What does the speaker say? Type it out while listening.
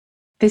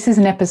This is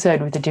an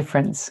episode with a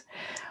difference.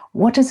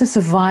 What does a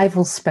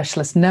survival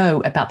specialist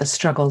know about the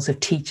struggles of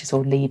teachers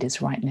or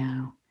leaders right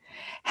now?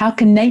 How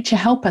can nature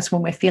help us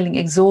when we're feeling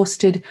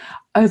exhausted,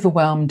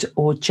 overwhelmed,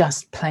 or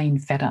just plain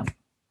fed up?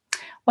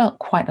 Well,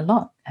 quite a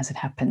lot, as it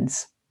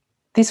happens.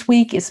 This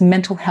week is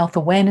Mental Health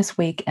Awareness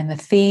Week, and the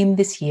theme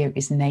this year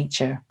is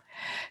nature.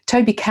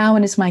 Toby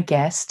Cowern is my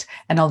guest,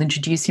 and I'll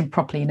introduce him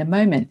properly in a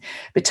moment.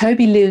 But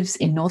Toby lives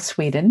in North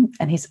Sweden,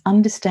 and his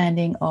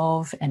understanding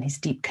of and his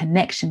deep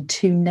connection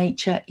to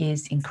nature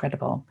is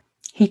incredible.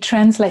 He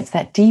translates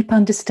that deep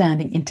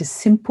understanding into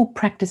simple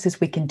practices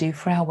we can do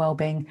for our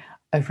well-being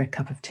over a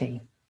cup of tea.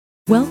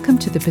 Welcome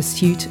to the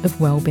Pursuit of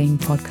Wellbeing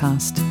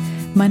podcast.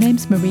 My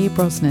name's Maria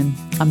Brosnan.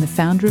 I'm the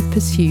founder of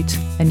Pursuit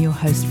and your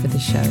host for the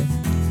show.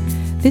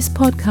 This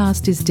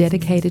podcast is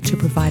dedicated to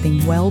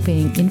providing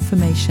well-being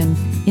information,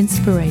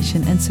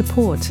 inspiration and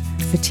support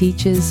for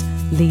teachers,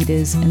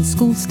 leaders and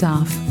school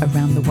staff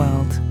around the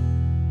world.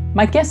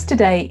 My guest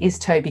today is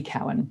Toby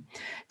Cowern.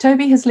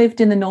 Toby has lived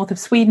in the north of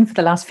Sweden for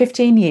the last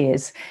 15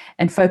 years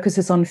and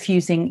focuses on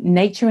fusing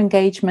nature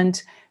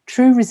engagement,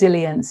 true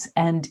resilience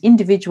and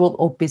individual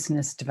or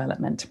business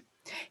development.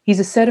 He's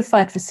a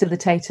certified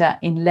facilitator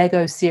in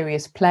Lego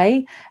serious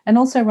play and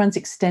also runs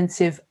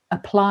extensive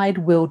applied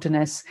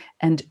wilderness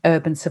and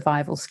urban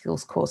survival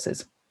skills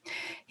courses.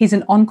 He's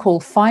an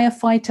on-call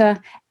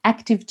firefighter,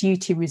 active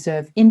duty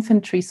reserve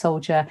infantry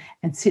soldier,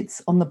 and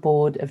sits on the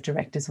board of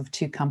directors of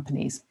 2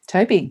 companies.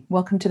 Toby,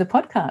 welcome to the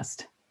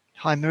podcast.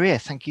 Hi, Maria.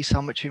 Thank you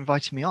so much for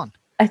inviting me on.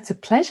 It's a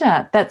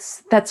pleasure.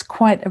 That's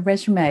quite a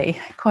resume.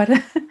 Quite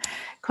a.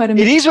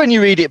 It is when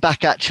you read it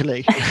back,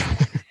 actually.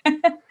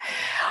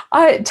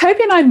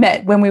 Toby and I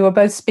met when we were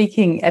both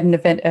speaking at an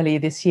event earlier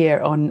this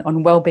year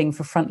on wellbeing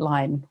for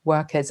frontline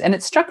workers. And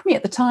it struck me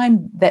at the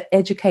time that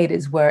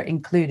educators were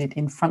included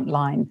in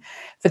frontline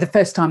for the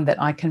first time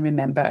that I can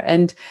remember.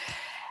 And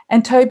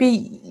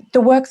Toby, the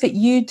work that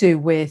you do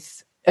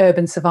with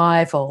urban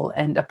survival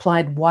and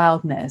applied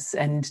wildness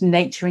and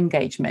nature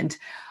engagement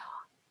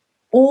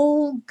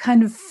all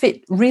kind of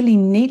fit really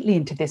neatly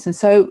into this. And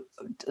so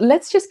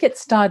let's just get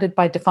started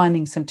by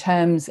defining some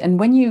terms. And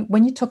when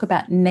you talk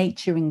about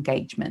nature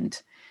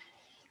engagement,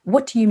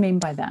 what do you mean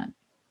by that?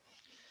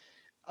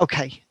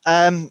 Okay.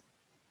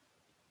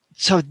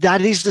 So that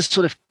is the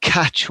sort of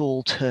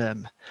catch-all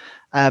term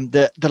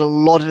that a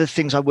lot of the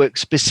things I work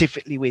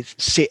specifically with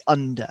sit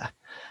under.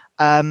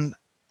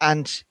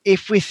 And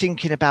if we're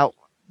thinking about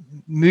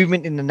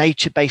movement in the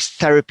nature-based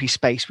therapy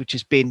space, which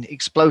has been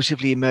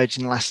explosively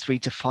emerging in the last 3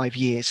 to 5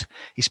 years,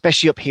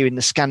 especially up here in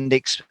the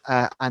Scandics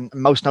and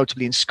most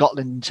notably in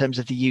Scotland in terms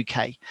of the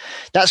UK.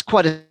 That's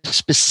quite a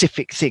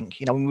specific thing.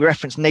 You know, when we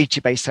reference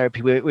nature-based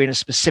therapy, we're in a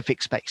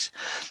specific space.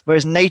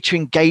 Whereas nature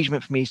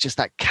engagement for me is just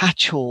that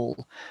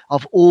catch-all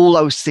of all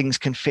those things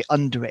can fit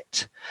under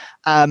it.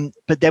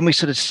 But then we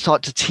sort of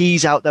start to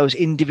tease out those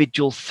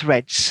individual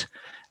threads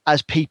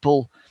as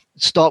people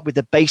start with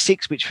the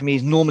basics, which for me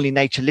is normally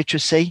nature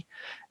literacy,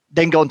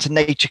 then go on to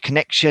nature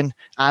connection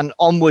and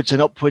onwards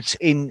and upwards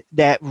in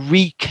their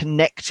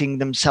reconnecting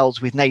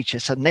themselves with nature.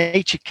 So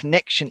nature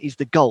connection is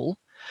the goal,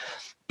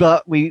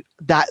 but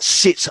that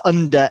sits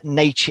under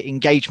nature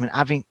engagement,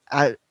 having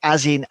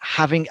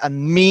a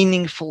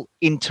meaningful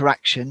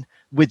interaction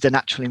with the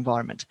natural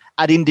environment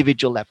at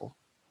individual level.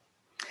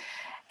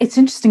 It's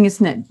interesting,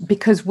 isn't it?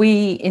 Because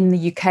we in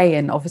the UK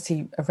and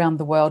obviously around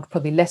the world,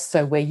 probably less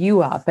so where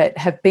you are, but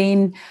have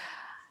been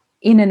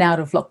in and out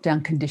of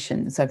lockdown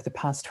conditions over the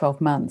past 12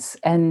 months.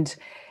 And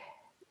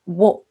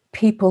what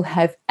people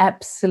have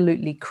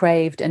absolutely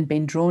craved and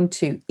been drawn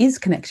to is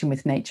connection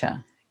with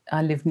nature.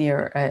 I live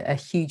near a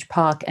huge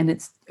park and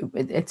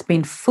it's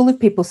been full of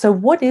people. So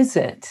what is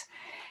it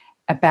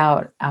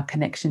about our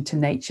connection to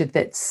nature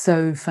that's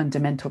so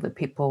fundamental that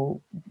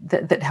people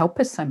that help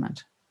us so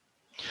much?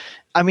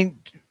 I mean,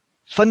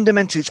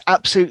 fundamentally, it's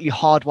absolutely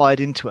hardwired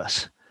into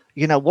us.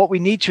 You know, what we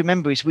need to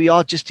remember is we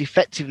are just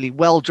effectively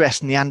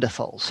well-dressed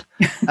Neanderthals.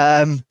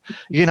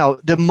 You know,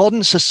 the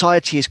modern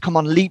society has come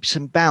on leaps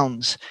and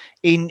bounds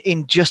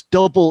in just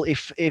double,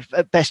 if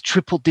at best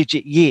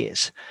triple-digit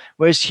years.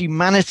 Whereas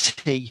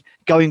humanity,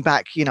 going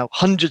back, you know,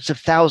 hundreds of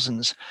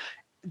thousands,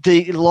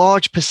 the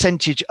large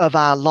percentage of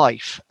our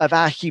life, of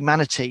our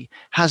humanity,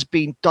 has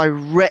been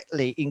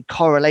directly in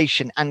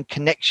correlation and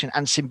connection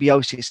and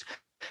symbiosis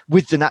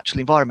with the natural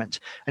environment.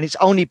 And it's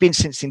only been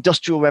since the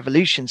industrial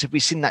revolutions have we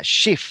seen that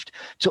shift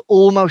to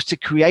almost a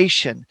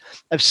creation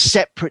of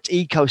separate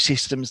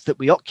ecosystems that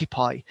we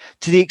occupy,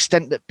 to the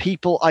extent that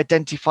people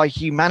identify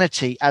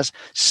humanity as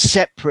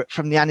separate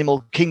from the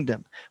animal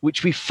kingdom,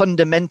 which we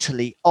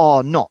fundamentally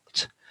are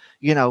not.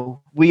 You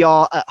know, we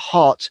are at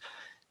heart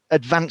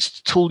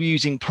advanced tool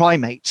using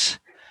primates,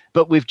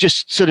 but we've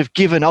just sort of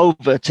given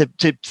over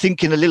to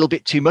thinking a little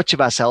bit too much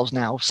of ourselves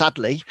now,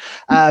 sadly,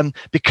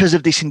 because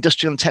of this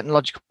industrial and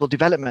technological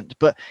development.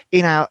 But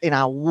in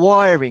our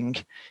wiring,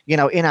 you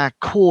know, in our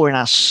core, in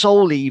our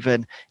soul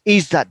even,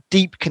 is that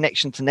deep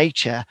connection to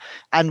nature.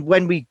 And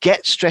when we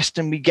get stressed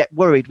and we get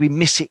worried, we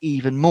miss it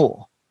even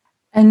more.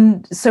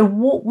 And so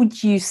what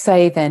would you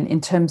say then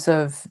in terms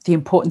of the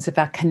importance of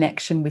our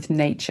connection with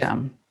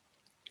nature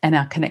and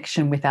our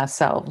connection with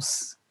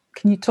ourselves?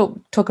 Can you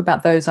talk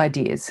about those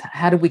ideas?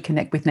 How do we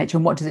connect with nature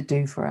and what does it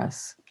do for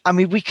us? I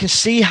mean, we can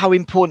see how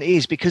important it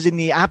is, because in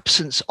the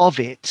absence of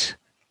it,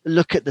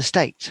 look at the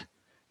state.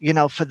 You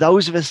know, for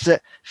those of us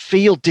that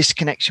feel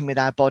disconnection with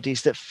our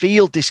bodies, that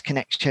feel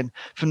disconnection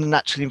from the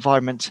natural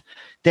environment,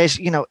 there's,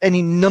 you know,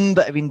 any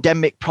number of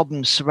endemic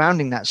problems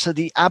surrounding that. So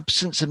the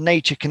absence of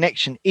nature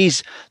connection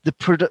is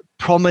the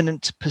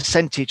prominent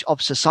percentage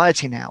of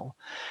society now.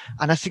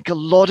 And I think a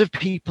lot of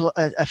people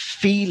are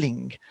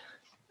feeling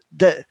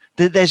that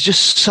there's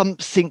just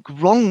something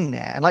wrong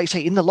there. And like I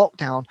say, in the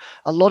lockdown,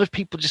 a lot of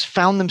people just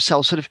found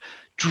themselves sort of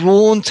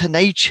drawn to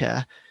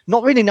nature,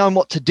 not really knowing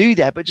what to do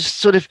there, but just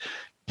sort of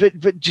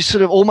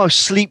almost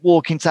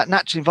sleepwalking to that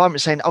natural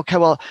environment, saying, okay,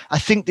 well, I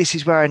think this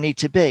is where I need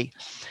to be.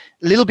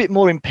 A little bit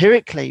more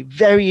empirically,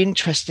 very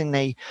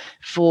interestingly,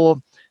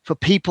 for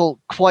people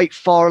quite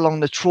far along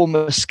the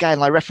trauma scale,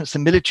 and I reference the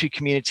military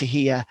community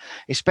here,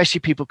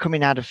 especially people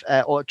coming out of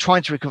or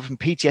trying to recover from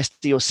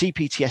PTSD or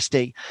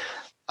CPTSD,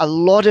 a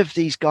lot of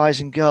these guys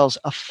and girls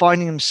are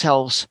finding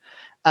themselves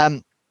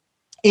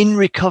in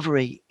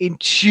recovery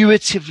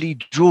intuitively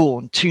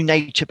drawn to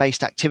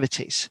nature-based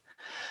activities,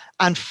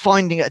 and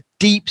finding a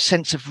deep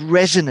sense of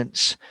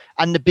resonance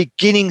and the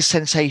beginning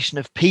sensation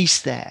of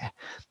peace there.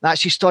 And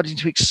actually starting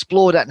to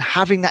explore that and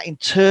having that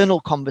internal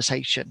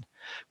conversation,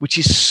 which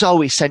is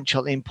so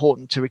essential and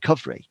important to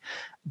recovery,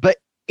 but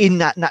in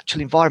that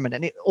natural environment.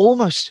 And it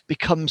almost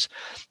becomes,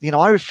 you know,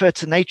 I refer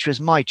to nature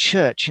as my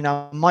church, you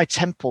know, my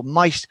temple,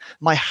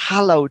 my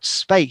hallowed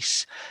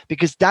space,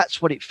 because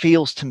that's what it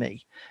feels to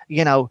me.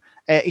 You know,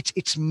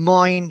 it's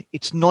mine,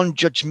 it's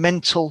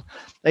non-judgmental.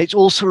 It's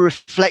also a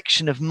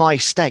reflection of my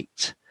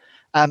state.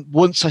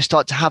 Once I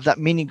start to have that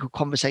meaningful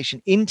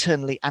conversation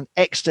internally and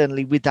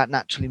externally with that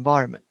natural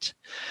environment.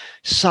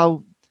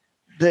 So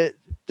the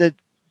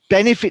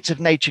benefits of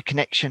nature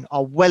connection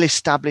are well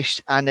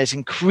established, and there's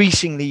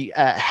increasingly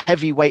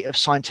heavy weight of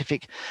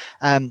scientific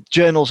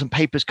journals and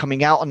papers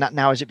coming out on that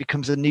now, as it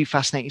becomes a new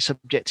fascinating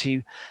subject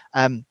to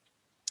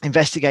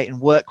investigate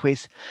and work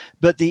with.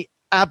 But the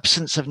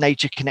absence of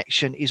nature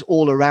connection is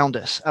all around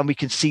us, and we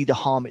can see the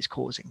harm it's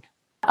causing.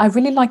 I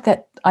really like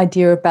that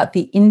idea about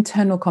the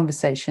internal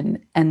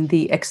conversation and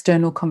the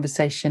external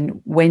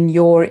conversation when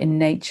you're in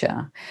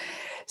nature.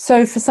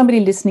 So for somebody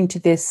listening to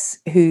this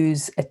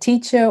who's a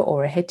teacher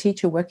or a head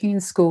teacher working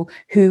in school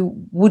who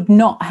would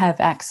not have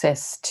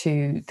access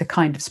to the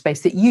kind of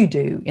space that you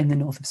do in the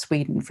north of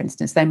Sweden, for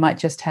instance, they might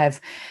just have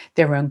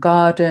their own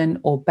garden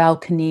or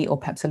balcony or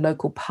perhaps a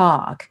local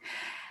park.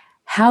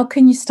 How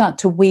can you start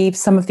to weave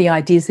some of the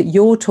ideas that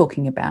you're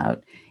talking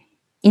about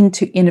in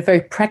a very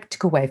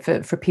practical way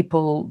for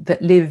people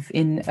that live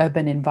in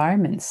urban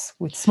environments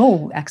with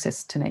small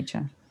access to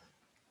nature?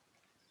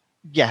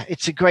 Yeah,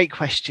 it's a great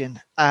question.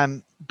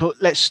 But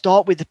let's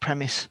start with the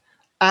premise.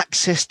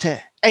 Access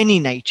to any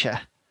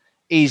nature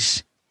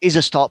is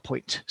a start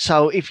point.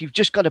 So if you've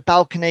just got a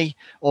balcony,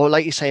 or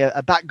like you say,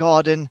 a back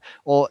garden,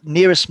 or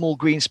near a small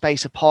green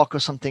space, a park or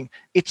something,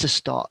 it's a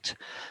start.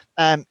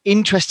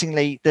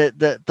 Interestingly,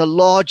 the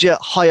larger,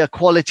 higher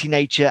quality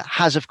nature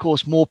has, of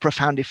course, more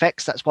profound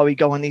effects. That's why we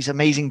go on these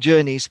amazing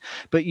journeys,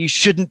 but you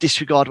shouldn't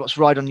disregard what's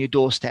right on your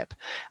doorstep.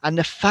 And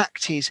the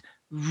fact is,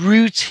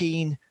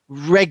 routine,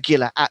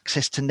 regular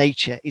access to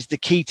nature is the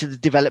key to the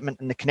development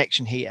and the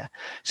connection here.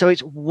 So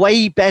it's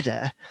way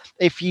better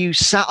if you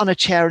sat on a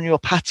chair on your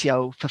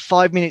patio for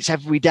 5 minutes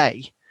every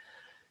day,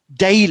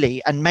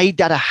 daily, and made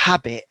that a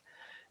habit,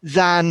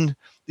 than,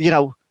 you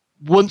know,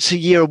 once a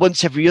year or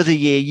once every other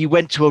year you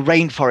went to a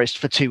rainforest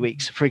for 2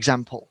 weeks, for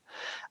example.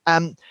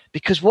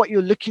 Because what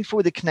you're looking for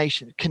with the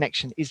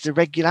connection is the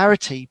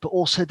regularity, but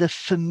also the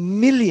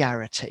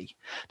familiarity,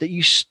 that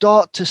you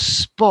start to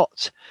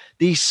spot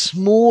these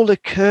small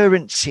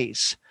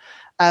occurrences,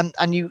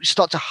 and you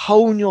start to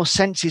hone your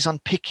senses on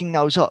picking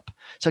those up.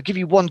 So I'll give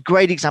you one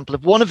great example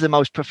of one of the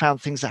most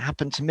profound things that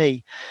happened to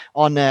me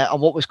on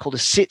what was called a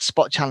sit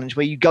spot challenge,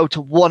 where you go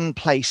to one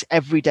place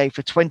every day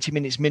for 20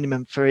 minutes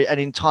minimum for an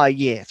entire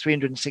year,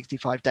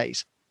 365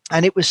 days.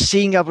 And it was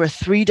seeing over a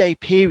 3-day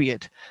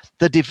period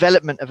the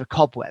development of a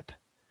cobweb.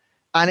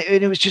 And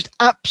it was just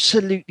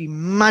absolutely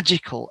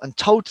magical and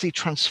totally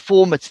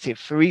transformative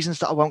for reasons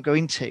that I won't go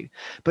into.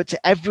 But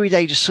to every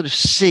day just sort of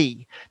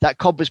see that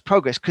cobweb's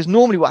progress. Because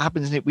normally what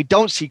happens is we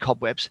don't see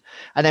cobwebs.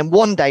 And then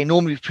one day,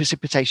 normally with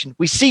precipitation,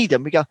 we see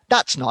them. We go,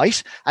 that's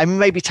nice. And we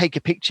maybe take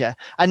a picture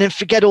and then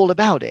forget all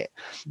about it.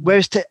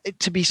 Whereas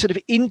to be sort of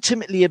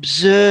intimately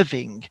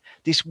observing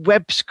this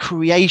web's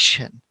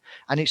creation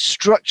and its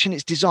structure and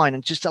its design,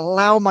 and just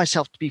allow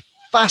myself to be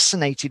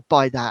fascinated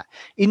by that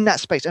in that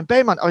space. And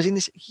bear in mind, I was in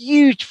this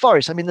huge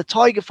forest. I mean, the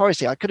tiger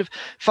forest here, I could have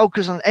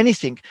focused on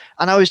anything.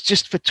 And I was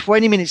just for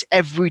 20 minutes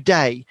every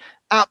day,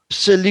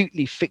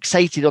 absolutely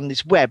fixated on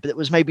this web that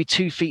was maybe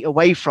 2 feet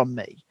away from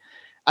me,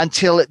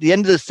 until at the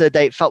end of the 3rd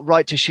day, it felt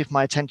right to shift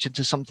my attention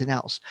to something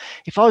else.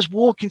 If I was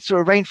walking through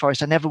a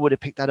rainforest, I never would have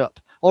picked that up.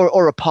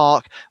 or a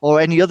park or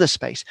any other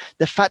space.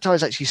 The fact I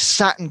was actually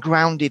sat and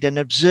grounded and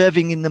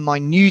observing in the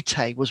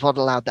minutiae was what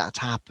allowed that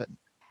to happen.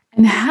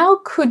 And how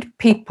could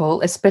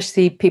people,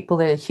 especially people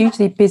that are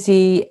hugely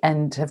busy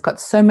and have got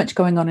so much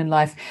going on in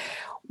life,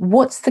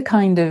 what's the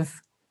kind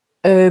of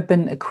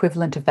urban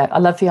equivalent of that? I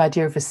love the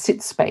idea of a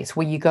sit space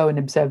where you go and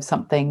observe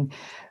something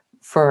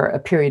for a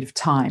period of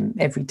time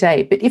every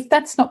day. But if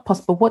that's not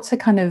possible, what's a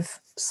kind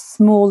of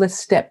smaller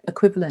step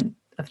equivalent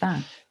of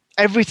that?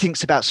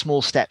 Everything's about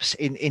small steps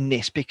in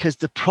this, because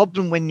the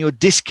problem when you're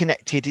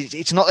disconnected is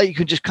it's not that you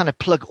can just kind of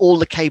plug all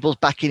the cables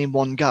back in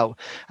one go.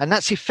 And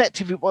that's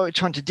effectively what we're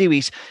trying to do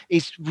is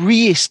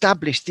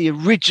re-establish the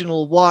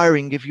original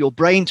wiring of your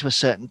brain to a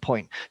certain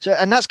point. So,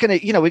 and that's going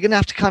to, we're going to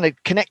have to kind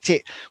of connect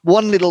it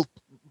one little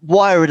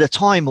wire at a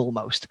time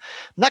almost,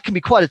 and that can be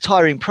quite a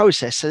tiring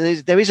process. So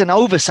there is an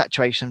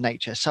oversaturation of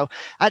nature. So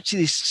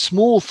actually this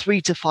small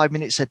 3 to 5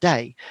 minutes a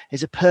day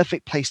is a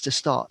perfect place to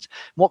start.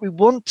 What we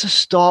want to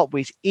start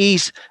with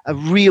is a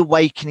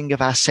reawakening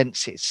of our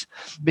senses,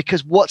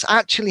 because what's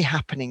actually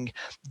happening,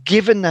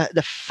 given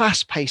the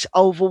fast-paced,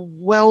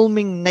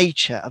 overwhelming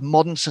nature of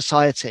modern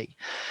society,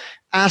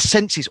 our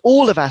senses,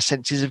 all of our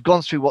senses, have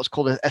gone through what's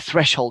called a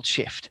threshold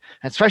shift.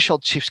 And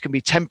threshold shifts can be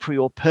temporary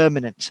or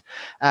permanent.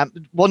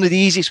 One of the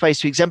easiest ways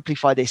to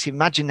exemplify this,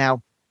 imagine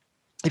now,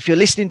 if you're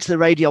listening to the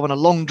radio on a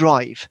long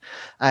drive,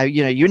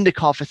 you're in the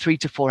car for 3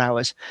 to 4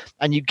 hours,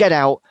 and you get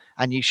out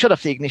and you shut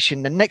off the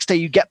ignition. The next day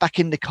you get back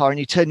in the car and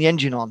you turn the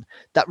engine on,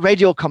 that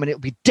radio will come and it'll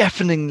be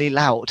deafeningly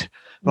loud.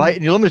 Right.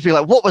 And you'll almost be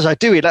like, what was I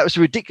doing? That was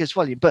a ridiculous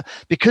volume. But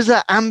because of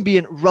that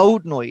ambient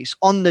road noise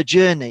on the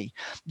journey,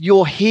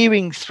 your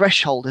hearing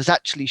threshold has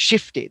actually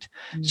shifted.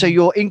 So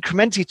you're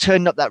incrementally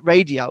turning up that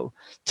radio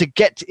to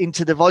get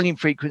into the volume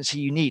frequency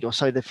you need, or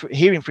so the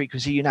hearing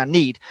frequency you now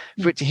need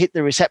for it to hit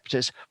the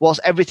receptors, whilst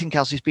everything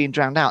else is being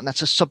drowned out. And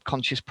that's a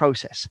subconscious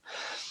process.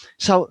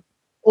 So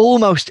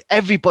almost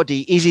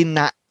everybody is in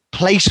that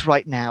place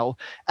right now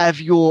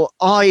of your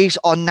eyes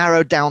are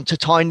narrowed down to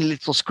tiny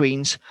little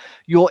screens.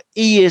 Your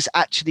ears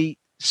actually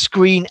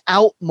screen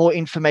out more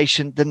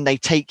information than they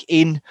take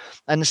in.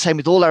 And the same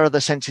with all our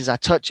other senses, our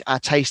touch, our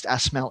taste, our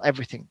smell,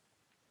 everything.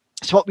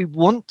 So what we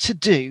want to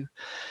do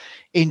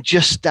in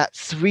just that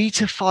 3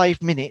 to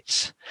 5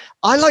 minutes,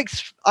 I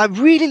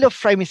really love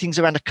framing things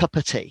around a cup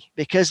of tea,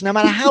 because no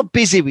matter how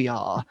busy we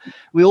are,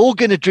 we're all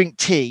going to drink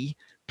tea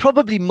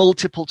probably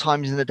multiple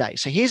times in the day.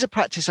 So here's a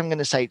practice I'm going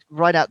to say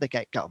right out the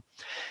get-go.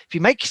 If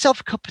you make yourself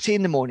a cup of tea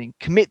in the morning,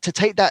 commit to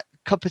take that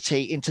cup of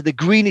tea into the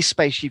greenest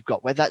space you've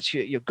got, whether that's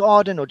your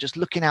garden or just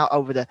looking out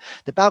over the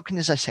balcony,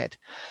 as I said.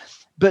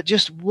 But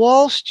just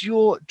whilst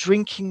you're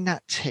drinking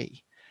that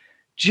tea,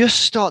 just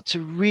start to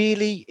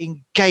really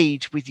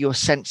engage with your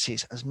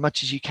senses as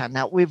much as you can.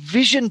 Now, we're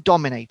vision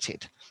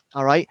dominated,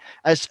 all right,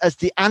 as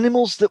the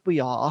animals that we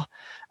are.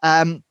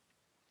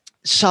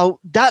 So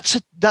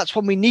that's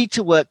one we need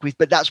to work with,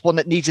 but that's one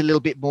that needs a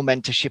little bit more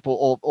mentorship,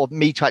 or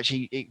me to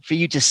actually, for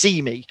you to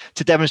see me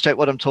to demonstrate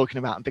what I'm talking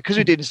about. And because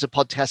we're doing this as a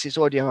podcast, it's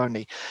audio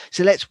only.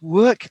 So let's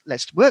work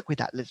with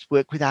that. Let's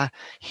work with our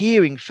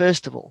hearing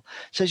first of all.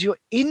 So as you're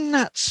in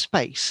that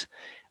space,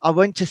 I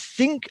want to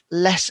think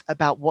less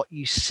about what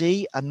you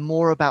see and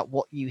more about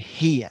what you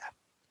hear,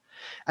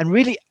 and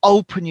really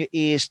open your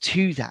ears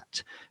to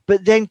that.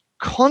 But then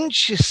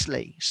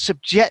consciously,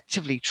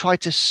 subjectively try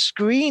to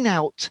screen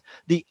out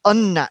the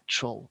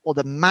unnatural or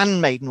the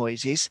man-made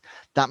noises.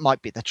 That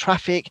might be the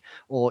traffic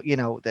or,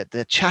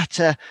 the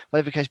chatter,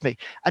 whatever the case may be,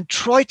 and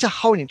try to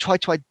hone in, try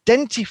to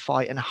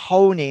identify and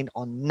hone in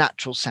on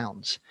natural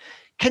sounds.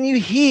 Can you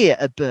hear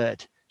a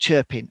bird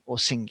chirping or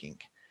singing?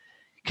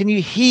 Can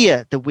you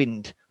hear the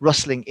wind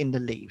rustling in the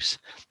leaves?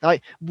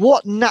 Right?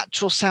 What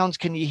natural sounds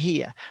can you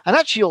hear? And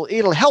actually,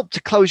 it'll help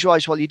to close your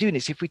eyes while you're doing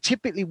this. If we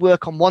typically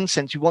work on one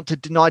sense, we want to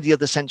deny the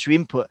other sensory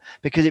input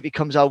because it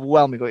becomes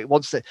overwhelming. Or it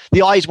wants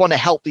the eyes want to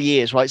help the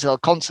ears, right? So they'll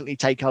constantly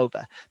take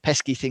over,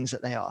 pesky things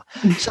that they are.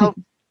 So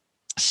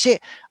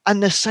sit,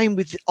 and the same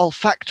with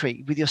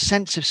olfactory, with your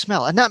sense of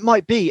smell. And that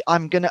might be,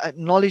 I'm going to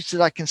acknowledge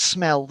that I can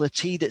smell the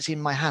tea that's in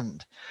my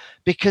hand.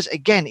 Because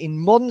again, in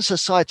modern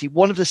society,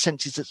 one of the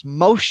senses that's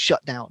most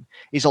shut down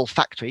is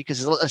olfactory, because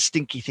there's a lot of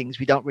stinky things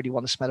we don't really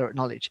want to smell or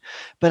acknowledge.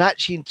 But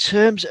actually, in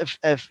terms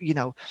of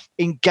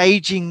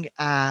engaging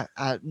our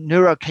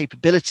neuro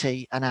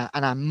capability and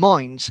our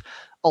minds,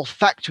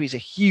 olfactory is a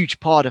huge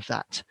part of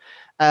that.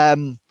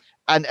 And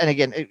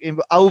again,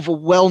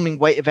 overwhelming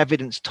weight of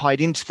evidence tied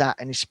into that,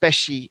 and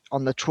especially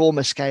on the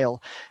trauma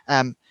scale,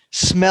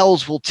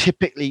 smells will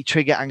typically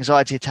trigger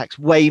anxiety attacks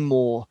way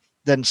more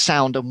than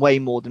sound and way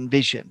more than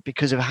vision,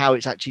 because of how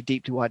it's actually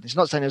deeply wired. It's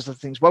not saying those other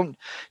things won't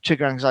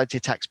trigger anxiety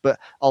attacks, but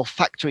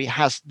olfactory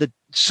has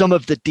some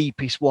of the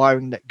deepest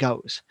wiring that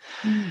goes.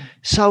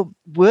 So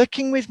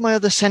working with my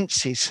other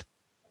senses,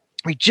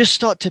 we just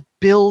start to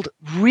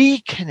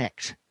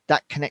reconnect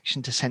that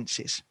connection to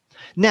senses.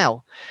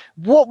 Now,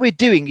 what we're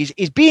doing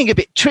is being a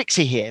bit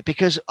tricksy here,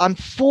 because I'm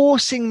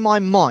forcing my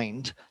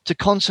mind to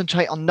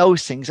concentrate on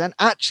those things and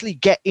actually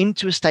get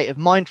into a state of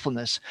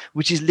mindfulness,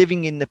 which is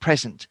living in the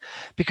present.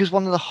 Because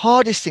one of the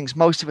hardest things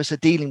most of us are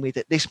dealing with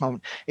at this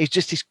moment is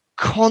just this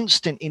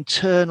constant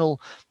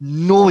internal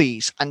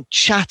noise and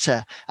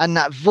chatter, and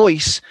that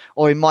voice,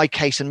 or in my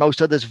case and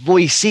most others,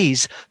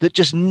 voices that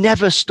just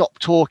never stop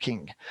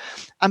talking.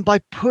 And by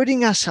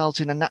putting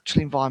ourselves in a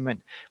natural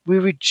environment, we're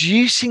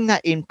reducing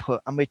that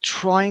input and we're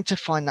trying to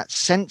find that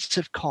sense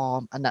of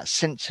calm and that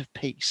sense of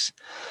peace.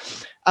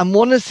 And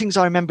one of the things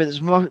I remember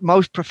that's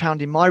most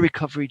profound in my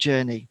recovery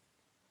journey,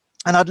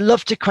 and I'd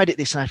love to credit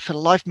this, and I for the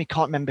life of me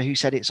can't remember who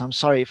said it, so I'm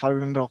sorry. If I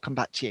remember, I'll come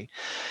back to you.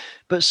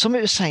 But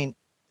somebody was saying,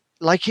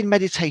 like in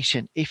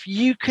meditation, if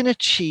you can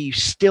achieve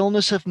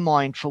stillness of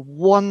mind for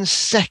 1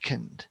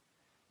 second,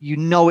 you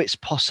know it's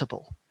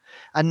possible.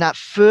 And that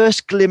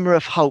first glimmer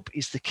of hope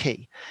is the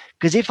key.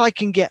 Because if I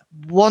can get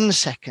 1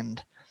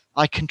 second,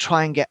 I can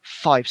try and get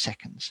 5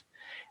 seconds.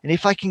 And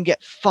if I can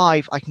get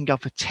 5, I can go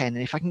for 10.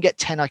 And if I can get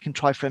 10, I can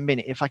try for a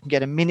minute. If I can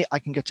get a minute, I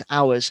can go to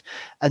hours.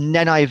 And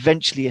then I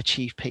eventually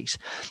achieve peace.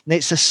 And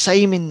it's the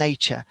same in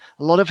nature.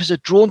 A lot of us are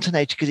drawn to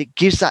nature because it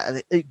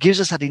gives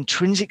us that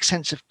intrinsic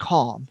sense of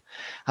calm.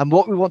 And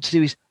what we want to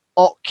do is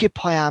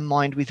occupy our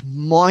mind with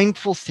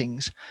mindful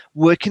things,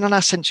 working on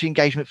our sensory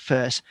engagement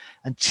first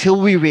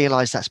until we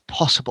realize that's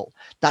possible.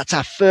 That's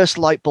our first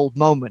light bulb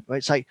moment where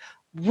it's like,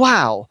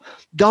 wow,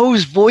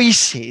 those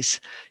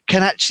voices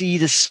can actually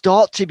either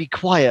start to be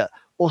quiet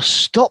or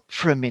stop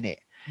for a minute.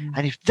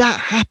 And if that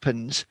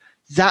happens,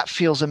 that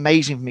feels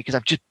amazing for me because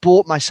I've just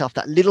bought myself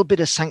that little bit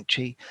of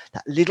sanctuary,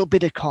 that little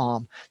bit of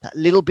calm, that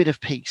little bit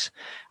of peace.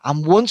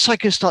 And once I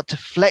can start to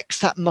flex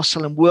that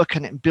muscle and work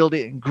on it and build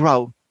it and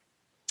grow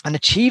and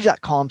achieve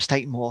that calm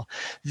state more,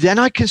 then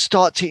I can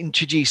start to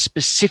introduce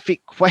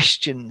specific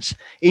questions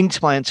into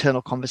my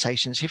internal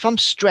conversations. If I'm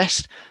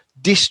stressed,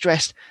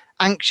 distressed,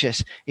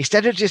 anxious,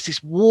 instead of just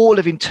this wall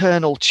of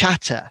internal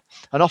chatter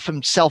and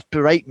often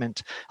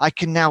self-beratement, I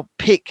can now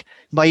pick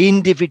my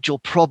individual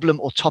problem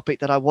or topic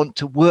that I want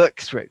to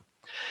work through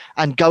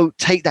and go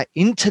take that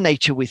into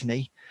nature with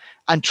me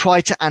and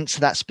try to answer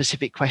that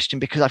specific question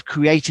because I've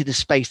created a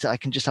space that I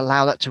can just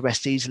allow that to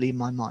rest easily in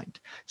my mind.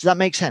 Does that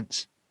make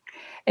sense?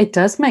 It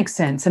does make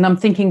sense. And I'm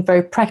thinking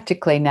very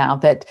practically now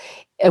that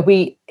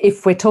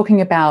if we're talking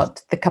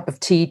about the cup of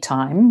tea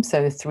time,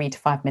 so 3 to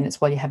 5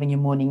 minutes while you're having your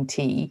morning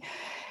tea,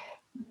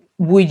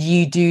 would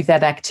you do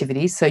that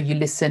activity? So you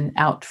listen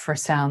out for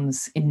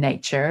sounds in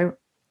nature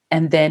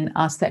and then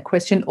ask that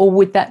question? Or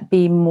would that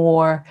be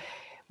more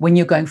when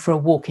you're going for a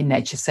walk in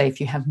nature, say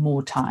if you have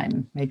more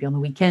time, maybe on the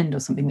weekend or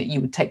something, that you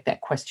would take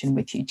that question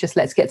with you? Just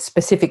let's get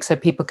specific so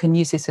people can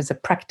use this as a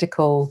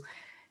practical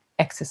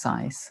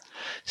exercise.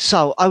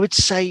 So I would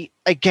say,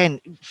 again,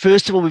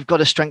 first of all, we've got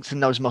to strengthen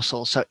those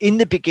muscles. So in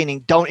the beginning,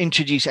 don't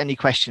introduce any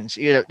questions.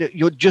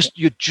 You're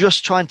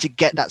just trying to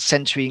get that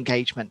sensory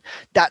engagement.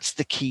 That's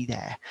the key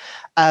there.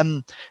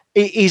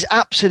 It is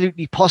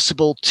absolutely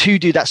possible to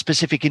do that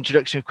specific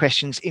introduction of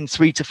questions in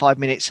 3 to 5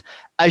 minutes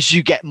as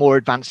you get more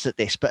advanced at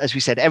this. But as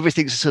we said,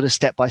 everything's a sort of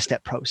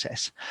step-by-step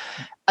process.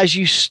 As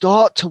you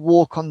start to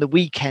walk on the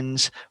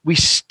weekends, we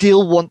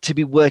still want to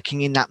be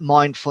working in that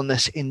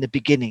mindfulness in the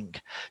beginning.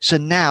 So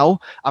now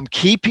I'm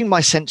keeping my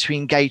sensory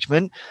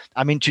engagement.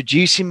 I'm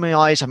introducing my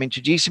eyes, I'm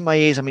introducing my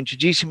ears, I'm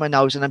introducing my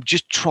nose, and I'm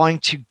just trying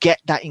to get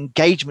that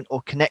engagement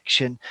or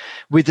connection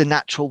with the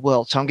natural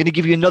world. So I'm going to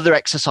give you another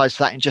exercise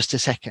for that in just a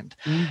second.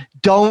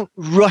 Don't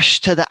rush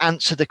to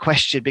answer the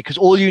question, because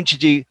all you're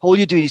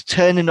doing is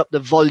turning up the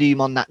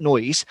volume on that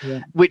noise,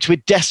 which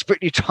we're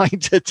desperately trying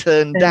to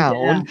turn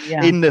down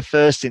in the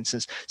first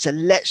instance. So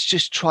let's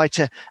just try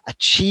to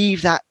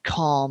achieve that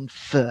calm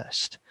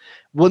first.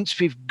 Once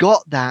we've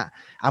got that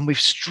and we've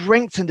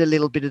strengthened a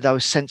little bit of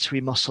those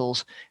sensory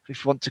muscles,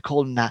 if you want to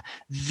call them that,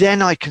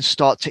 then I can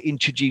start to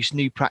introduce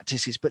new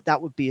practices, but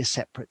that would be a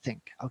separate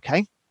thing.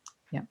 Okay.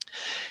 Yeah.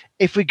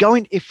 If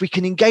we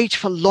can engage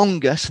for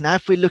longer, so now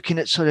if we're looking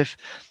at sort of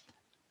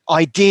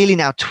ideally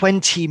now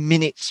 20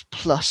 minutes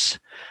plus,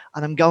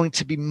 and I'm going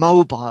to be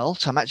mobile,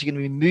 so I'm actually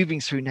going to be moving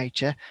through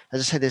nature.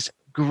 As I said, there's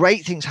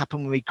great things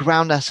happen when we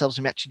ground ourselves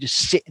and we actually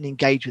just sit and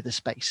engage with the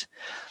space.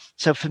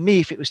 So for me,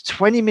 if it was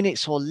 20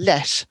 minutes or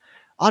less,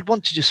 I'd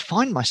want to just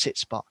find my sit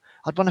spot.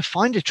 I'd want to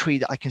find a tree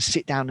that I can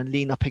sit down and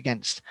lean up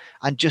against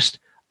and just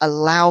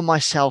allow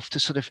myself to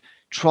sort of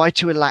try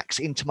to relax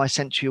into my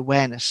sensory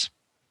awareness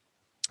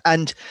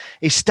and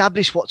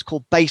establish what's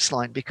called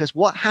baseline. Because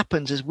what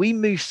happens as we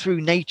move through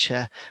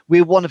nature,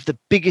 we're one of the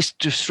biggest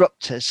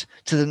disruptors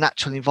to the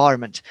natural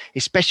environment,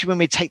 especially when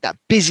we take that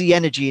busy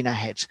energy in our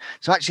heads.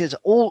 So actually there's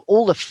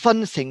all the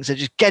fun things are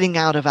just getting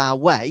out of our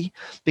way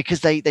because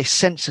they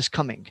sense us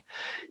coming.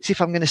 So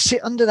if I'm going to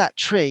sit under that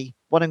tree,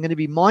 what I'm going to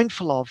be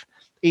mindful of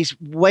is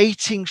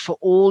waiting for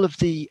all of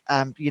the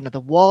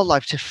the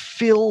wildlife to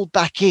fill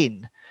back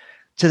in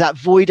to that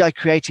void I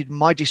created in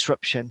my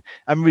disruption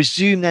and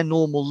resume their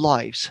normal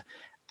lives.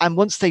 And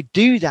once they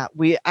do that,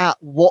 we're at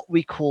what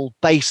we call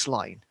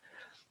baseline.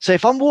 So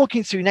if I'm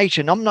walking through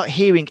nature and I'm not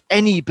hearing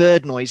any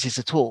bird noises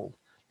at all,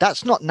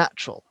 that's not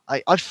natural.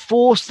 I've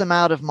forced them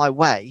out of my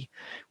way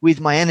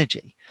with my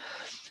energy.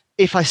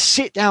 if I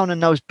sit down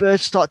and those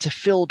birds start to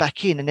fill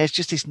back in and there's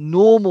just this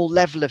normal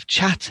level of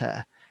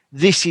chatter,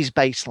 this is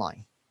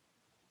baseline.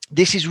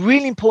 This is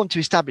really important to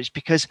establish,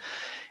 because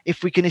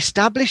if we can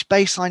establish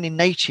baseline in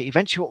nature,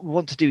 eventually what we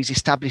want to do is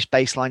establish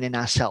baseline in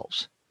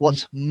ourselves.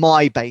 What's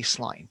my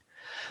baseline?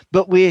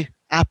 But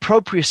our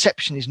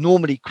proprioception is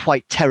normally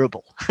quite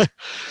terrible.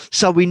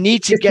 So we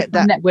need to get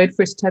that word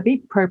for us,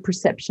 Toby,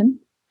 proprioception.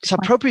 So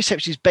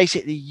proprioception is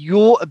basically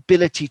your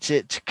ability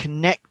to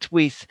connect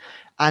with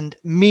and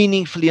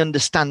meaningfully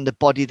understand the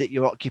body that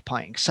you're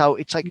occupying. So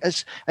it's like,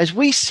 as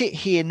we sit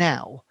here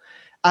now,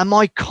 am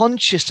I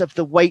conscious of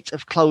the weight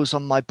of clothes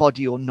on my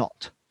body or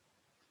not?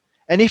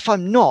 And if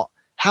I'm not,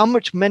 how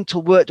much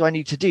mental work do I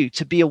need to do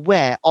to be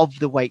aware of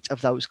the weight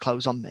of those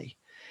clothes on me?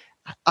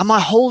 Am I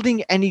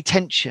holding any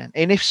tension?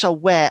 And if so,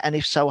 where? And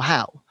if so,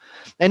 how?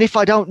 And if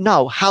I don't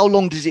know, how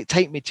long does it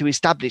take me to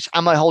establish,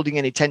 am I holding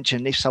any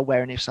tension? If so,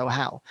 where? And if so,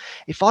 how?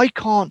 If I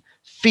can't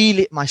feel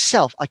it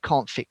myself, I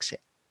can't fix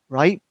it,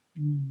 right?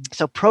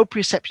 So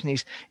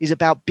proprioception is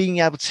about being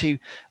able to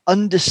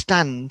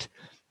understand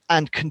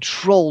and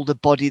control the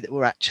body that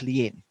we're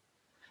actually in.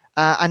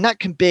 And that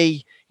can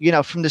be,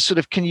 from the sort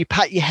of, can you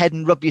pat your head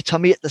and rub your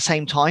tummy at the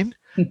same time?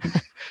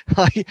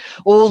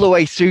 All the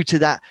way through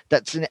to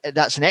that's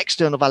an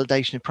external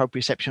validation of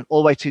proprioception,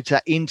 all the way through to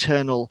that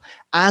internal,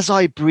 as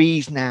I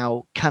breathe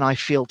now, can I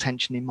feel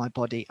tension in my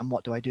body, and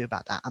what do I do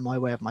about that? Am I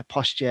aware of my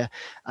posture?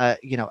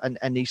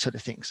 And these sort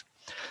of things.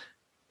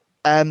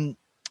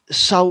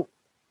 So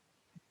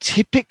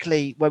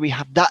typically where we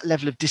have that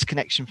level of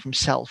disconnection from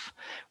self,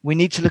 we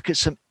need to look at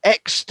some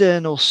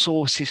external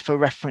sources for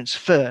reference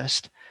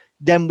first,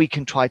 then we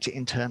can try to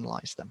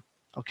internalize them.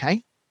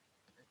 Okay,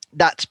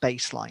 that's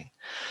baseline.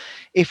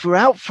 If we're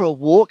out for a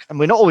walk, and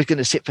we're not always going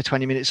to sit for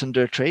 20 minutes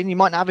under a tree, and you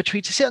might not have a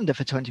tree to sit under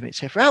for 20 minutes.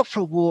 So if we're out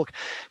for a walk,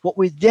 what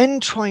we're then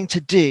trying to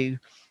do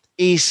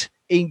is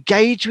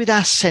engage with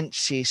our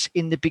senses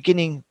in the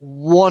beginning,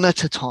 one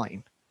at a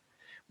time.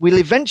 We'll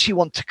eventually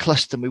want to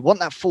cluster them. We want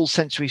that full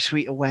sensory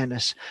suite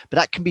awareness, but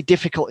that can be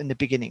difficult in the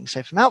beginning. So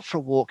if I'm out for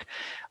a walk,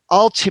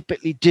 I'll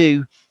typically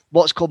do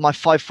what's called my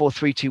 5, 4,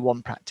 3, 2,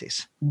 1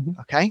 practice.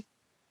 Okay.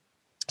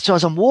 So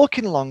as I'm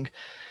walking along,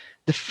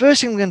 the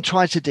first thing I'm going to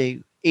try to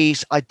do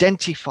is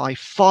identify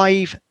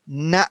 5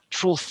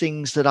 natural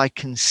things that I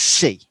can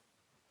see.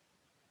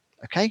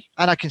 Okay,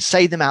 and I can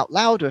say them out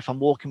loud, or if I'm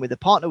walking with a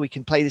partner, we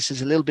can play this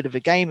as a little bit of a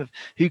game of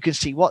who can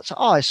see what. So,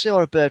 I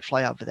saw a bird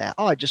fly over there.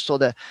 I just saw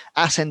the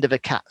ass end of a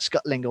cat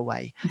scuttling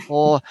away.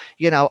 Or,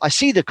 I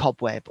see the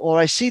cobweb, or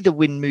I see the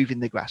wind moving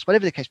the grass,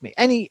 whatever the case may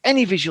be,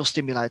 any visual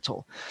stimuli at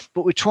all.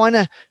 But we're trying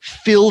to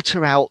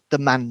filter out the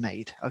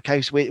man-made.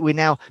 Okay, so we're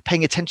now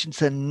paying attention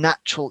to the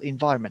natural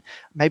environment.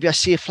 Maybe I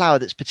see a flower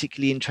that's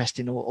particularly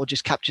interesting, or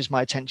just captures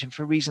my attention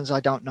for reasons I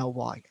don't know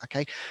why.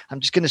 Okay,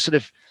 I'm just going to sort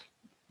of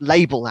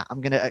label that.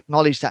 I'm going to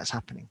acknowledge that's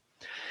happening.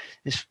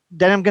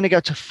 Then I'm going to go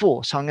to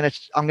 4. So I'm going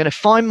to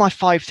find my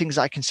 5 things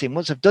that I can see. And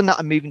once I've done that,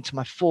 I'm moving to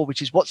my 4,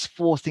 which is what's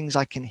 4 things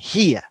I can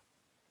hear.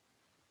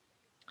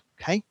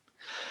 Okay.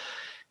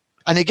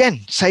 And again,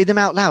 say them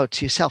out loud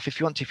to yourself if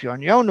you want to, if you're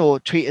on your own, or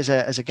treat it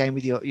as a game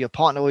with your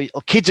partner,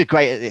 or kids are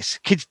great at this.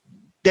 Kids,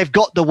 they've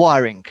got the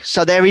wiring,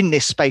 so they're in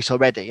this space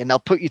already, and they'll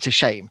put you to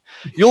shame.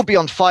 You'll be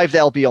on 5,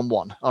 they'll be on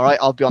 1. All right,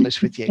 I'll be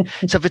honest with you.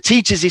 So for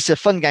teachers, it's a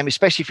fun game,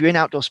 especially if you're in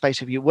outdoor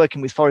space, if you're working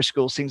with forest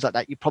schools, things like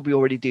that. You're probably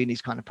already doing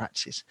these kind of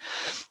practices.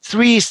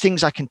 3 is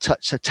things I can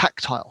touch, so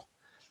tactile.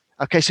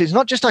 Okay, so it's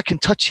not just I can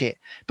touch it,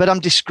 but I'm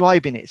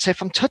describing it. So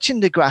if I'm touching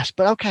the grass,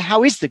 but okay,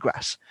 how is the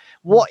grass?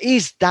 What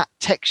is that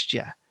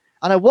texture?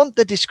 And I want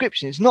the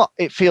description. It's not,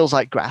 it feels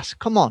like grass.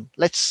 Come on,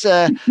 let's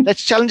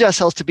challenge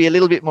ourselves to be a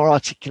little bit more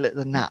articulate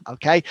than that.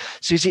 Okay.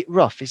 So is it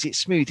rough? Is it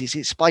smooth? Is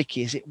it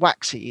spiky? Is it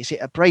waxy? Is it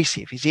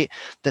abrasive?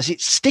 Does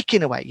it stick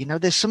in a way?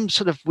 There's some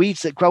sort of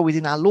weeds that grow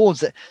within our lawns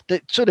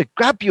that sort of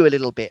grab you a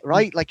little bit,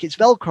 right? Like it's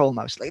Velcro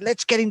almost. Like,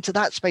 let's get into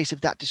that space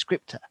of that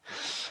descriptor.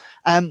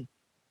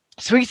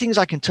 3 things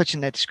I can touch in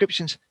their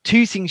descriptions,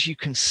 2 things you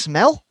can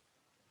smell,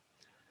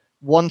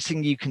 1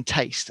 thing you can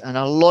taste. And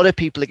a lot of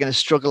people are going to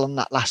struggle on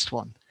that last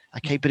one.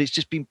 Okay, but it's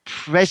just being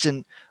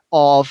present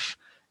of,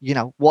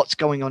 what's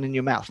going on in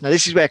your mouth. Now,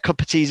 this is where a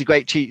cup of tea is a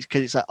great cheat,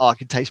 because it's like, I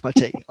can taste my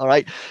tea. All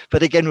right.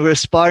 But again, we're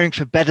aspiring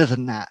for better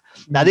than that.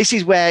 Now, this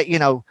is where,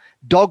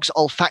 dogs'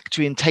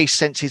 olfactory and taste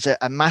senses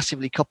are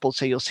massively coupled.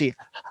 So you'll see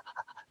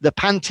the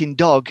panting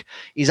dog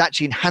is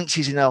actually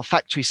enhances an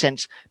olfactory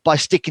sense by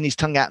sticking his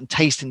tongue out and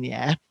tasting the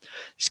air.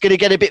 It's going to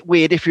get a bit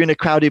weird if you're in a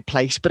crowded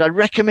place, but I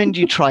recommend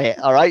you try it.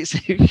 All right. So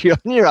if you're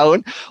on your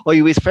own, or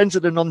you're with friends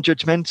that are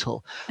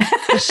non-judgmental,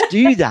 just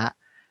do that.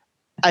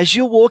 As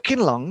you're walking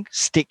along,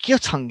 stick your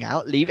tongue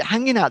out, leave it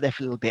hanging out there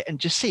for a little bit, and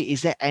just see,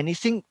 is there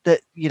anything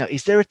that,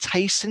 is there a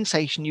taste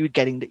sensation you were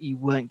getting that you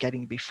weren't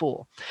getting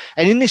before?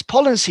 And in this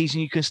pollen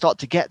season, you can start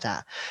to get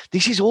that.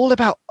 This is all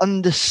about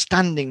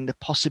understanding the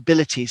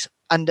possibilities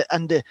and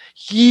the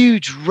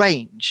huge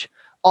range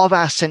of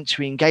our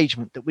sensory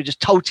engagement that we're just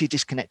totally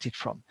disconnected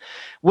from.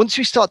 Once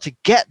we start to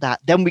get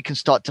that, then we can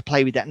start to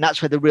play with that. And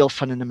that's where the real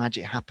fun and the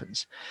magic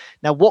happens.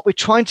 Now, what we're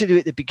trying to do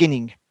at the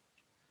beginning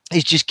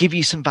is just give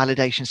you some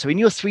validation. So in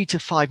your 3 to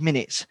 5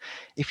 minutes,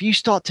 if you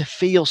start to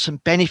feel some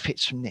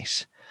benefits from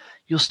this,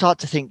 you'll start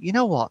to think, you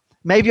know what,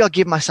 maybe I'll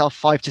give myself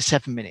 5 to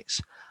 7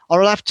 minutes,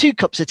 or I'll have 2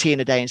 cups of tea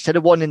in a day instead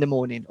of 1 in the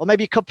morning, or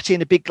maybe a cup of tea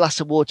and a big glass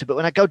of water. But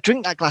when I go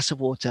drink that glass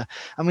of water,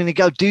 I'm going to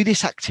go do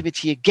this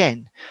activity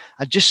again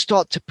and just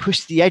start to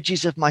push the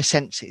edges of my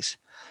senses.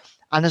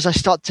 And as I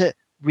start to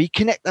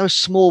reconnect those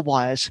small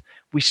wires,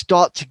 we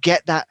start to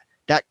get that,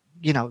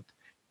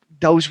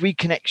 those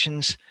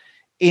reconnections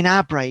in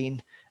our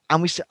brain.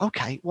 And we say,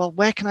 okay, well,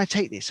 where can I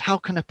take this? How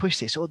can I push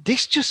this? Or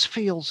this just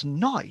feels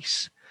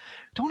nice.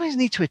 Don't always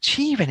need to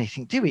achieve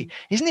anything, do we?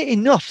 Isn't it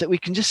enough that we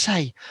can just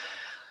say,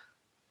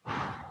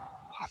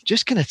 I'm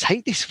just going to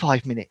take this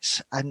 5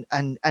 minutes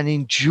and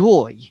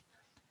enjoy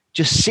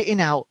just sitting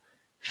out,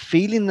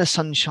 feeling the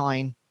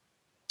sunshine,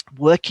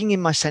 working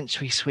in my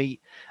sensory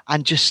suite,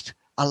 and just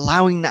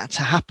allowing that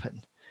to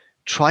happen.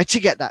 Try to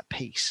get that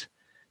peace.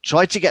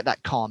 Try to get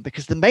that calm,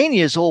 because the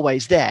mania is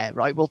always there,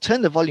 right? We'll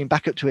turn the volume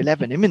back up to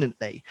 11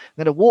 imminently.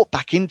 I'm going to walk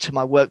back into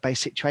my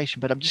work-based situation,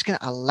 but I'm just going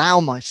to allow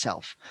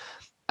myself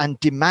and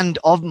demand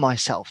of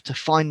myself to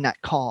find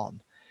that calm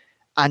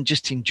and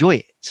just enjoy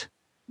it.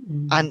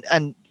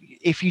 And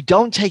if you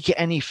don't take it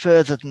any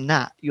further than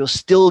that, you're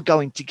still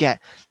going to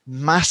get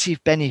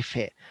massive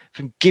benefit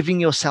from giving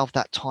yourself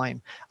that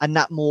time and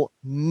that more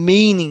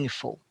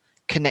meaningful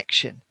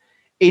connection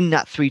in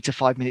that 3 to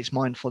 5 minutes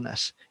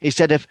mindfulness,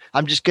 instead of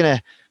I'm just going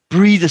to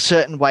breathe a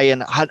certain way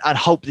and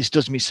hope this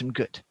does me some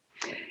good.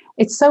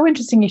 It's so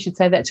interesting you should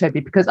say that,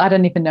 Toby, because I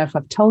don't even know if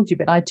I've told you,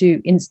 but I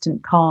do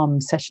instant calm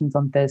sessions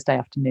on Thursday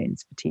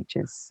afternoons for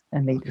teachers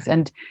and leaders.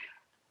 Okay.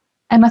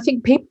 And I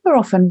think people are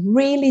often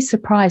really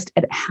surprised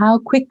at how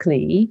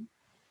quickly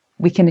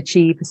we can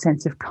achieve a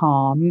sense of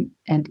calm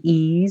and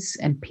ease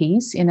and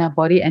peace in our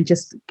body, and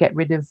just get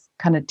rid of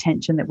kind of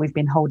tension that we've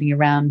been holding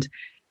around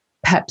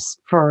perhaps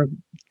for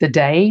the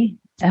day.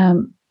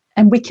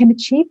 And we can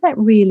achieve that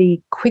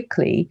really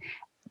quickly.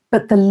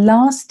 But the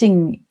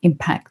lasting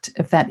impact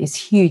of that is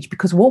huge,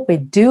 because what we're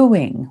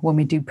doing when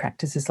we do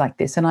practices like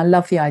this, and I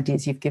love the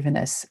ideas you've given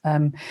us,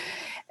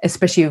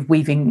 especially of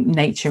weaving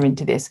nature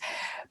into this,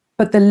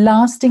 but the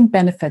lasting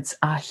benefits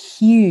are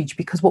huge,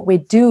 because what we're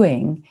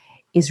doing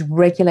is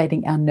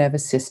regulating our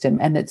nervous system,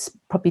 and it's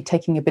probably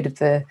taking a bit of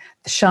the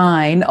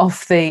shine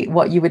off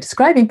what you were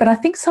describing. But I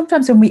think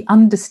sometimes when we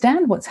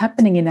understand what's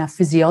happening in our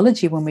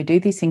physiology when we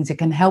do these things, it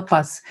can help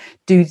us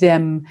do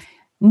them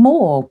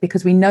more,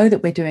 because we know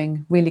that we're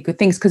doing really good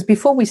things. Because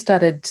before we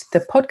started the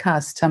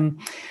podcast,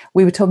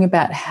 we were talking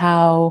about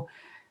how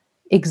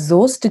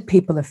exhausted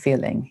people are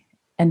feeling,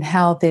 and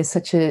how there's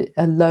such a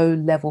low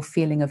level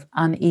feeling of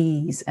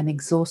unease and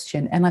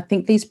exhaustion. And I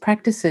think these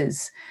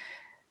practices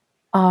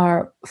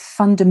are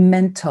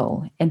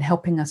fundamental in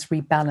helping us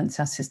rebalance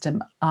our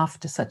system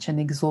after such an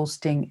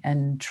exhausting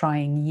and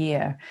trying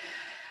year.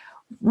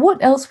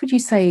 What else would you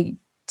say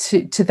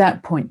to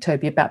that point,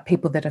 Toby, about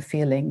people that are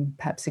feeling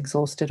perhaps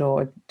exhausted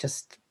or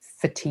just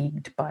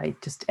fatigued by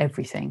just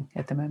everything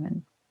at the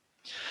moment?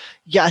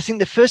 Yeah, I think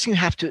the first thing you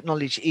have to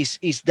acknowledge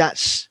is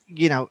that's,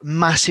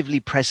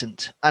 massively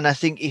present. And I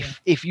think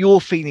if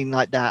you're feeling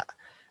like that,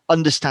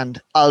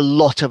 understand a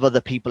lot of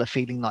other people are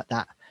feeling like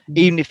that.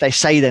 Even if they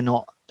say they're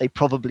not, they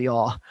probably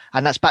are.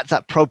 And that's back to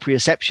that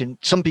proprioception.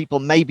 Some people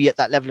may be at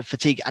that level of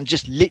fatigue and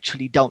just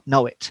literally don't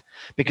know it,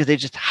 because they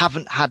just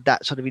haven't had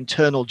that sort of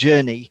internal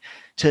journey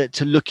to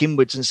look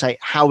inwards and say,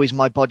 how is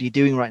my body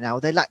doing right now?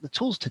 They lack the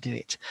tools to do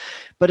it.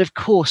 But of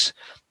course,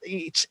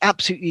 it's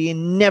absolutely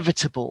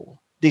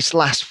inevitable. This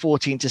last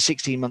 14 to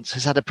 16 months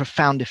has had a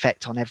profound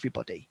effect on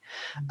everybody.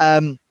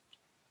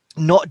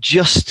 Not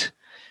just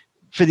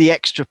for the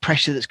extra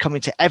pressure that's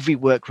coming to every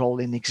work role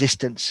in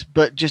existence,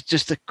 but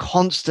just the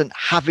constant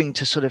having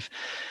to sort of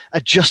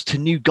adjust to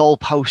new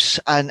goalposts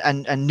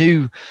and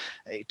new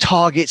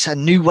targets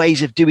and new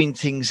ways of doing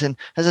things. And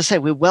as I say,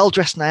 we're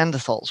well-dressed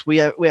Neanderthals.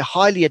 We're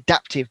highly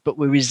adaptive, but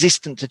we're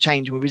resistant to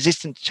change. We're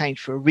resistant to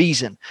change for a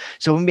reason.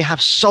 So when we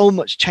have so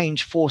much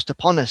change forced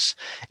upon us,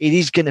 it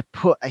is going to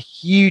put a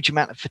huge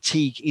amount of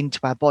fatigue into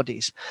our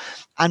bodies.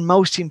 And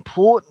most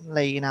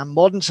importantly, in our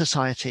modern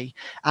society,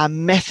 our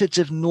methods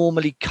of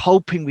normally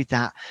coping with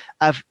that,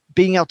 of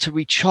being able to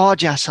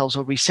recharge ourselves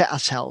or reset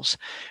ourselves,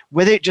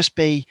 whether it just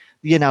be,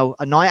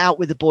 a night out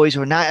with the boys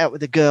or a night out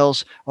with the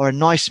girls, or a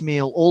nice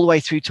meal, all the way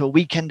through to a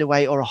weekend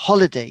away or a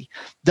holiday,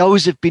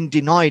 those have been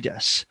denied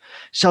us.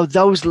 So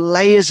those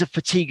layers of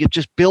fatigue have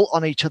just built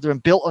on each other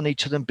and built on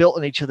each other and built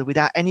on each other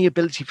without any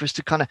ability for us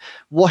to kind of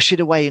wash it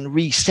away and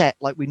reset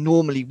like we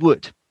normally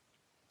would.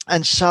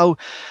 And so,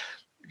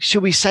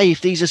 should we say,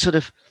 if these are sort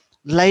of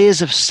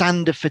layers of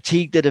sand of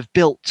fatigue that have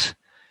built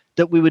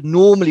that we would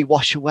normally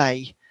wash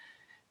away,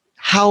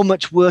 how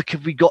much work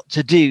have we got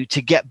to do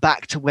to get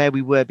back to where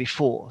we were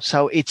before?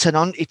 So it's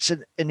an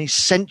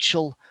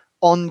essential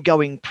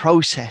ongoing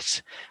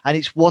process, and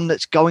it's one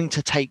that's going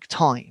to take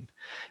time,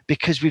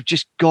 because we've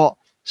just got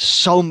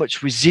so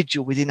much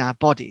residual within our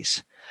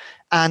bodies.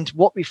 And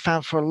what we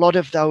found for a lot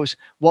of those,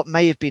 what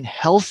may have been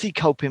healthy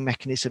coping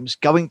mechanisms,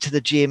 going to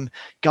the gym,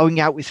 going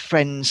out with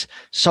friends,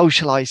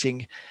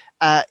 socializing,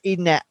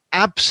 in their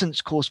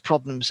absence cause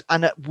problems,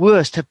 and at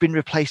worst have been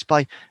replaced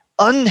by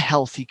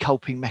unhealthy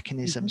coping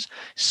mechanisms.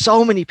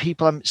 So many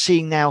people I'm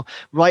seeing now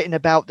writing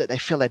about that they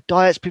feel their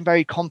diet's been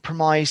very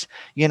compromised.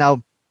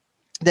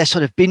 They're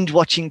sort of binge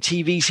watching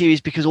TV series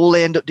because all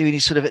they end up doing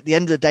is sort of at the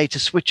end of the day to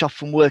switch off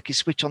from work is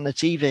switch on the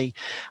TV,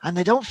 and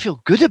they don't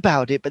feel good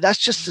about it, but that's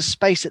just the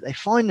space that they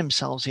find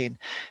themselves in.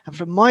 And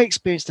from my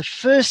experience, the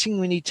first thing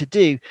we need to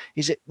do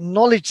is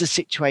acknowledge the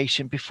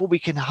situation before we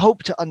can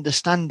hope to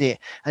understand it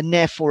and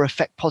therefore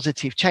affect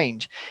positive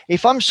change.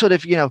 If I'm sort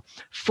of,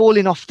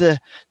 falling off the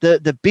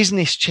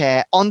business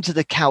chair onto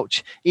the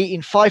couch,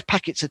 eating 5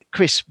 packets of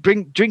crisps,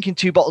 drinking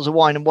 2 bottles of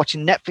wine and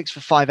watching Netflix for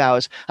 5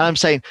 hours, and I'm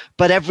saying,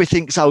 but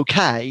everything's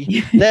okay,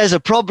 there's a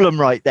problem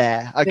right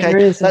there.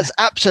 Okay, that's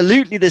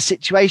absolutely the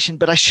situation,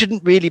 but I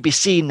shouldn't really be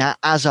seeing that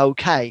as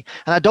okay.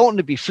 And I don't want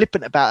to be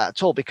flippant about that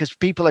at all, because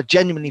people are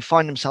genuinely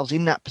find themselves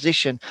in that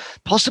position,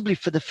 possibly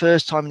for the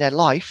first time in their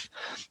life,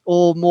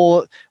 or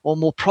more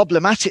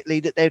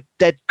problematically, that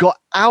they've got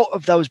out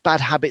of those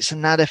bad habits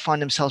and now they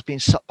find themselves being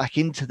sucked back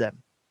into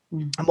them.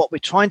 And what we're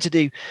trying to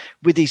do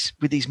with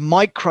these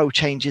micro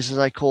changes, as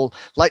I call,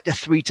 like the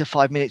 3 to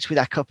 5 minutes with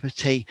our cup of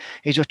tea,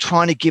 is we're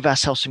trying to give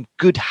ourselves some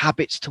good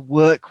habits to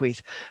work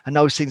with, and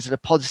those things that are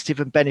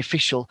positive and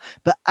beneficial,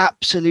 but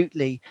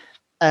absolutely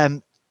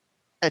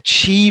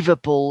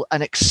achievable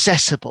and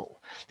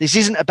accessible. This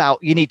isn't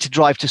about you need to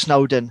drive to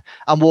Snowdon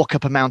and walk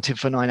up a mountain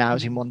for 9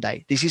 hours in one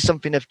day. This is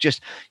something of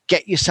just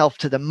get yourself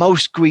to the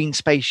most green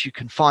space you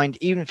can find,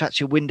 even if that's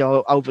your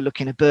window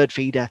overlooking a bird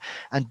feeder,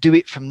 and do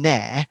it from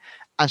there.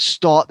 And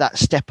start that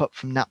step up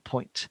from that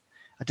point.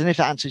 I don't know if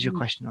that answers your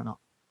question or not.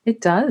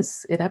 It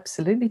does. It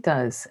absolutely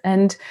does.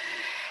 And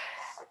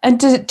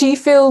do you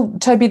feel,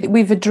 Toby, that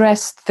we've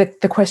addressed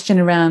the question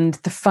around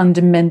the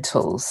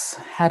fundamentals?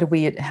 How do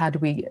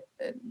we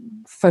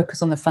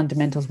focus on the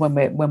fundamentals when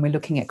we're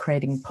looking at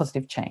creating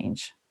positive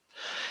change?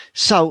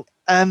 So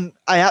I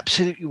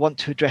absolutely want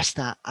to address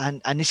that,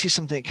 and this is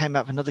something that came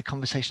out of another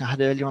conversation I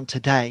had earlier on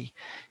today.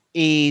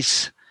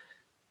 It's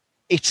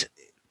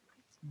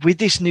with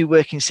this new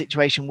working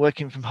situation,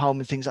 working from home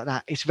and things like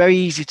that, it's very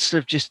easy to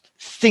sort of just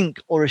think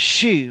or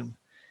assume,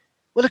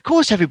 well, of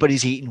course,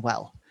 everybody's eating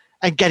well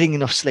and getting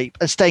enough sleep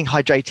and staying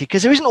hydrated,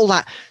 because there isn't all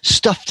that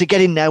stuff to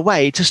get in their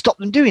way to stop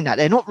them doing that.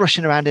 They're not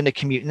rushing around in a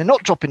commute and they're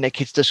not dropping their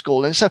kids to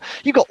school. And so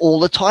you've got all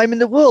the time in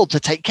the world to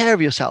take care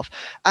of yourself.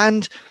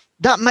 And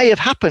that may have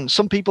happened.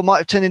 Some people might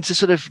have turned into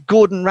sort of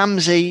Gordon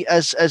Ramsay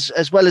as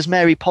well as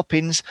Mary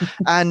Poppins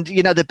and,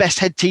 the best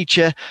head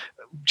teacher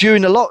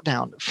during the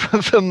lockdown.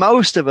 For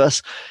most of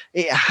us,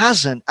 it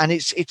hasn't, and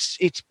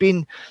it's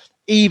been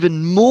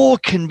even more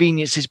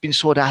convenience has been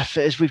sought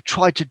after as we've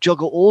tried to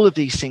juggle all of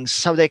these things.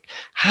 So there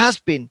has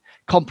been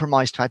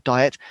compromise to our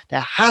diet, there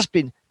has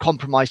been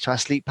compromise to our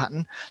sleep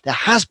pattern, there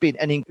has been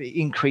an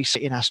increase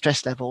in our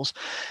stress levels.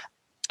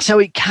 So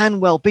it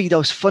can well be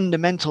those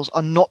fundamentals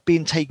are not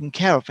being taken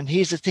care of. And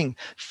here's the thing,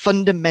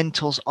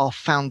 fundamentals are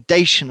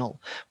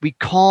foundational. We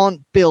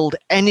can't build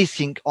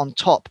anything on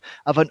top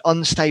of an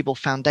unstable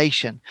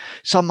foundation.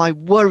 So my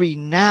worry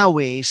now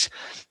is,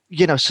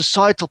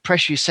 societal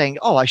pressure is saying,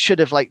 oh, I should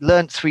have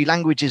learned 3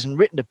 languages and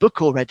written a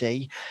book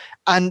already.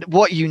 And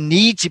what you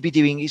need to be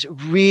doing is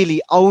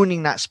really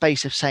owning that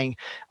space of saying,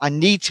 I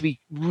need to be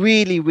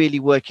really, really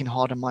working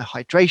hard on my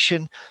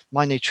hydration,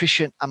 my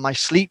nutrition, and my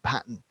sleep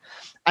pattern.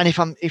 And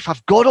if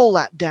I've got all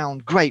that down,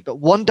 great. But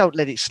 1, don't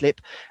let it slip.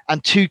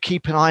 And 2,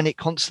 keep an eye on it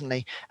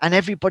constantly. And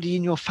everybody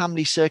in your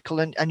family circle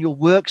and your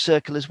work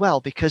circle as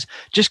well, because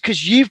just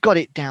because you've got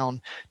it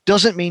down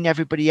doesn't mean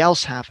everybody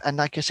else have. And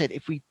like I said,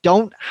 if we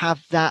don't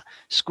have that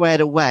squared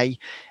away,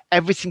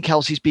 everything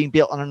else is being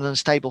built on an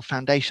unstable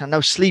foundation. I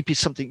know sleep is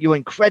something you're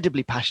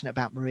incredibly passionate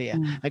about, Maria,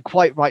 and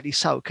quite rightly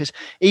so, because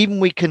even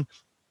we can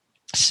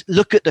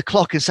look at the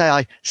clock and say,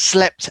 I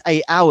slept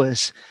 8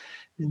 hours.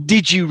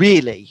 Did you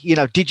really,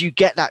 did you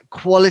get that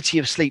quality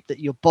of sleep that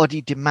your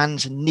body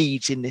demands and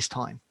needs in this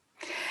time?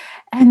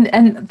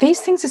 And these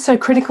things are so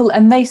critical,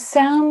 and they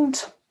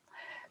sound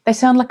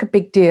like a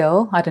big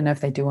deal. I don't know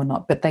if they do or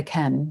not, but they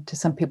can to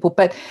some people.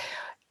 But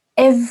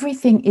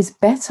everything is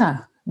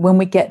better when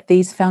we get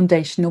these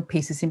foundational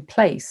pieces in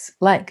place,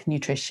 like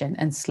nutrition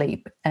and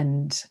sleep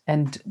and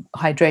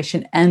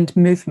hydration and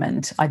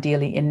movement,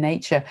 ideally in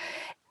nature.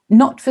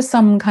 Not for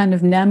some kind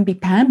of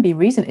namby-pamby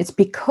reason. It's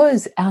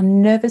because our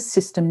nervous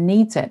system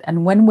needs it.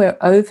 And when we're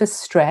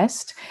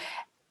overstressed,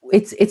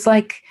 it's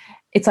like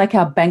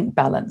our bank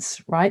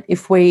balance, right?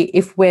 If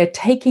we're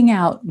taking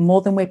out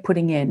more than we're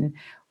putting in,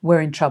 we're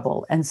in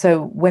trouble. And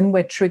so when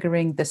we're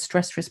triggering the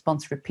stress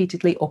response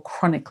repeatedly or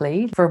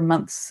chronically for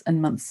months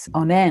and months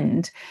on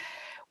end,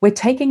 we're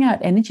taking out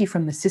energy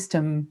from the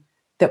system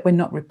that we're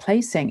not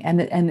replacing, and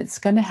it's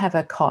going to have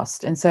a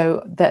cost. And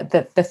so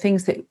the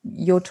things that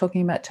you're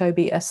talking about,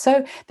 Toby,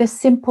 they're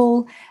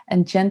simple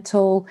and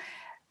gentle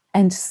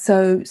and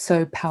so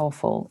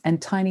powerful,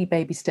 and tiny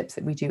baby steps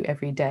that we do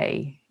every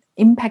day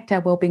impact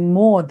our well-being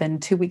more than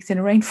 2 weeks in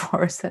a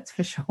rainforest, that's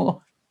for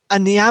sure.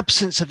 And the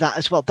absence of that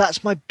as well,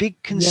 that's my big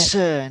Yes.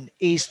 concern,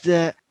 is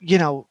that,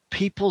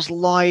 people's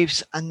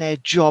lives and their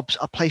jobs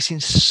are placing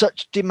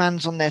such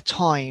demands on their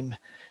time,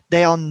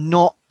 they are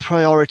not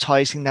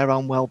prioritizing their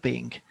own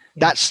well-being.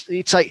 Yeah.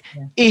 It's like,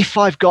 Yeah. if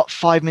I've got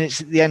 5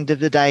 minutes at the end of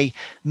the day,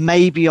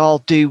 maybe I'll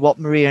do what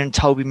Maria and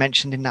Toby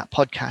mentioned in that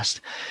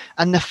podcast.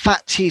 And the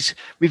fact is,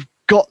 we've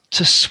got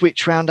to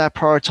switch around our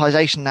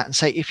prioritization of that and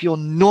say, if you're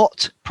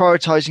not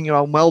prioritizing your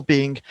own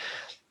well-being,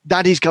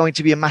 that is going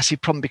to be a massive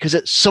problem, because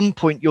at some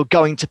point you're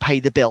going to pay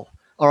the bill.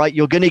 All right,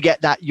 you're going to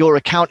get that your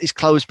account is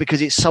closed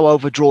because it's so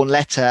overdrawn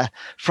letter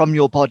from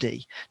your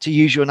body, to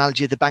use your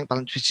analogy of the bank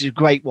balance, which is a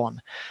great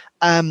one.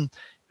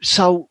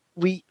 So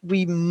we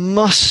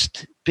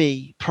must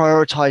be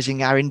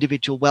prioritizing our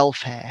individual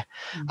welfare.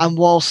 And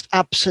whilst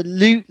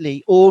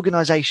absolutely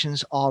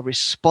organizations are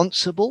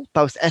responsible,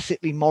 both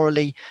ethically,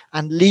 morally,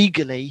 and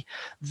legally,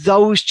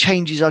 those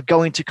changes are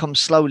going to come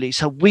slowly.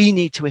 So we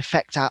need to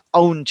effect our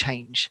own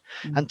change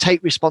and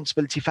take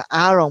responsibility for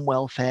our own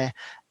welfare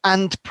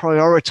and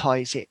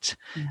prioritize it,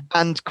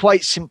 and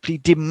quite simply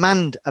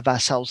demand of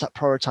ourselves that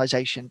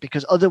prioritization,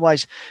 because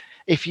otherwise,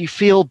 if you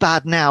feel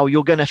bad now,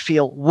 you're going to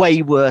feel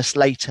way worse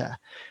later.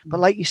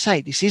 But like you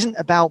say, this isn't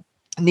about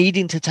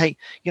needing to take,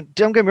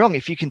 don't get me wrong,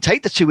 if you can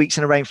take the 2 weeks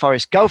in a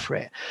rainforest, go for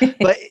it.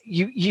 But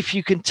if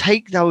you can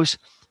take those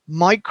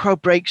micro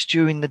breaks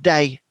during the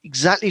day,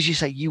 exactly as you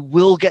say, you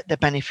will get the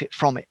benefit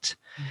from it.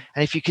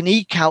 And if you can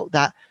eke out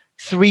that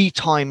 3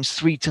 times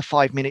 3 to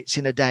 5 minutes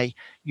in a day,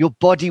 your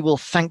body will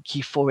thank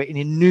you for it in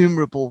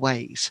innumerable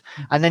ways.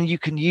 And then you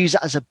can use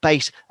it as a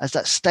base, as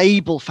that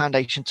stable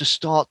foundation to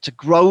start to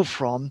grow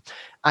from,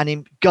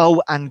 and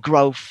go and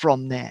grow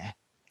from there.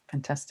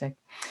 Fantastic.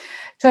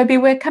 Toby,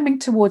 we're coming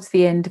towards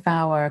the end of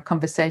our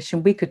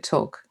conversation. We could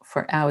talk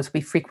for hours.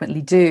 We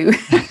frequently do.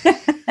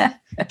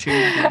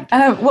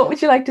 What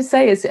would you like to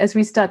say as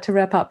we start to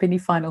wrap up? Any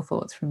final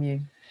thoughts from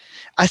you?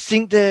 I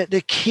think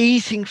the key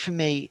thing for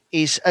me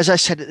is, as I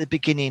said at the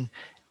beginning,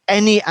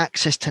 any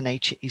access to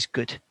nature is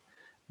good.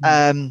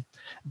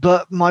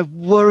 But my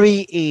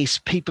worry is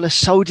people are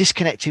so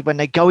disconnected when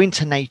they go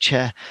into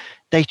nature.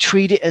 They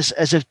treat it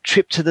as a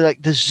trip to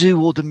the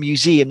zoo or the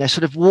museum. They're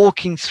sort of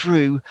walking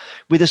through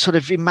with a sort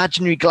of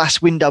imaginary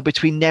glass window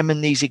between them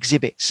and these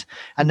exhibits.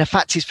 And the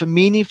fact is, for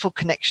meaningful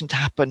connection to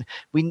happen,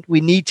 we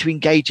need to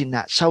engage in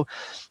that. So,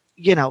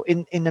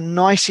 in the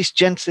nicest,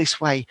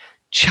 gentlest way,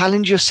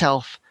 challenge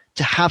yourself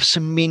to have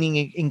some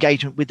meaning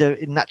engagement with the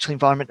natural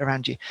environment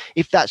around you.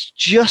 If that's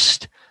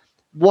just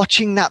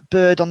watching that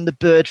bird on the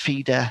bird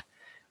feeder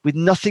with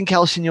nothing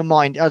else in your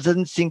mind other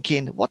than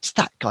thinking, what's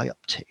that guy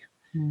up to?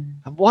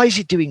 And why is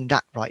he doing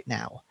that right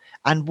now?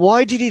 And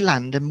why did he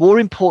land? And more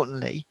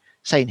importantly,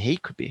 saying he,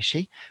 could be a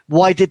she,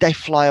 why did they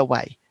fly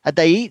away? Had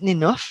they eaten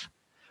enough,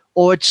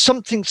 or had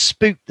something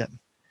spooked them?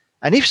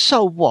 And if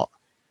so, what?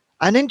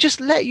 And then just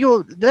let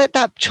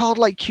that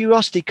childlike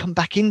curiosity come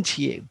back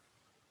into you.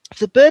 If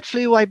the bird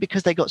flew away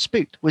because they got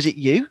spooked, was it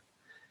you?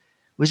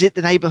 Was it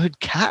the neighborhood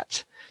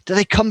cat? Did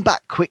they come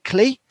back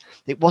quickly?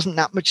 It wasn't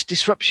that much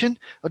disruption?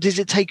 Or does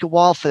it take a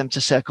while for them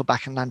to circle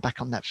back and land back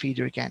on that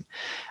feeder again?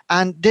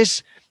 And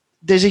there's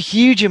a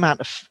huge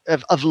amount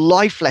of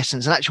life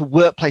lessons and actual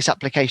workplace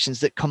applications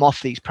that come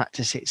off these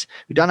practices.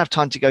 We don't have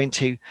time to go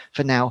into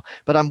for now,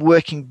 but I'm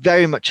working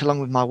very much along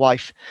with my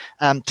wife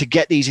to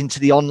get these into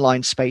the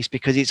online space,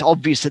 because it's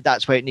obvious that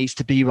that's where it needs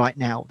to be right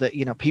now, that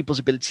people's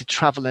ability to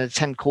travel and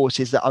attend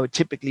courses that I would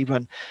typically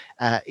run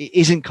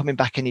isn't coming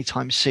back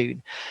anytime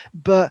soon.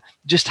 But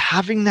just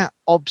having that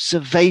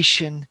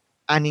observation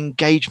and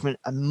engagement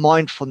and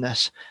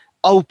mindfulness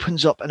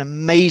opens up an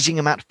amazing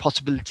amount of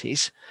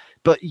possibilities.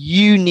 But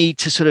you need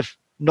to sort of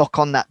knock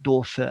on that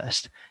door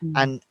first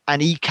and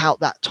eke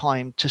out that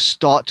time to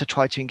start to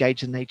try to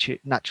engage in the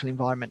natural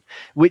environment,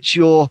 which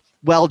your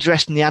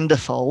well-dressed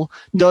Neanderthal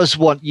does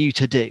want you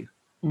to do.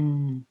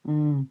 And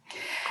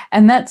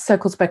that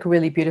circles back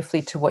really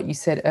beautifully to what you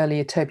said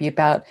earlier, Toby,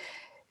 about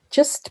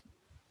just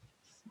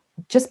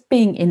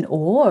being in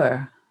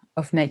awe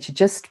of nature,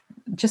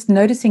 just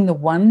noticing the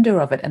wonder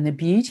of it and the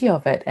beauty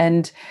of it.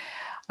 And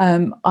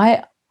we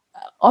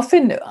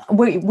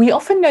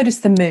often notice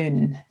the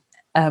moon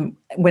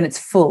when it's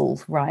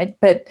full, right?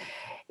 But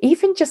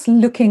even just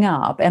looking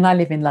up, and I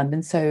live in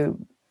London, so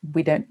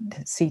we don't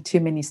see too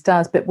many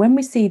stars, but when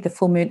we see the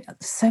full moon,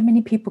 so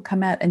many people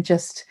come out and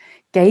just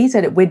gaze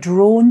at it. We're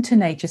drawn to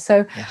nature.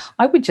 So yes.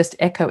 I would just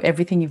echo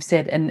everything you've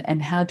said.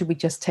 And how do we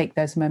just take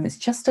those moments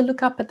just to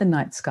look up at the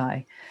night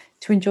sky,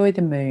 to enjoy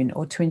the moon,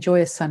 or to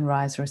enjoy a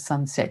sunrise or a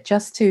sunset,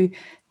 just to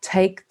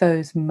take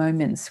those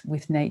moments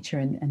with nature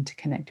and to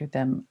connect with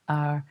them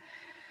are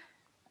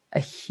a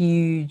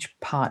huge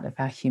part of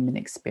our human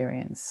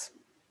experience.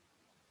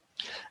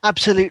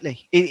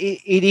 Absolutely.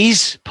 It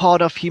is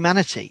part of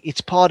humanity.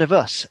 It's part of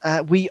us.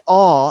 We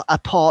are a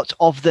part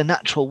of the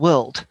natural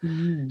world.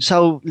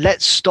 So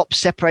let's stop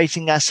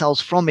separating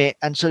ourselves from it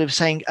and sort of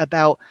saying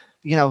about,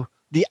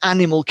 the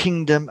animal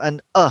kingdom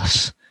and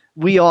us.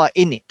 We are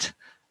in it.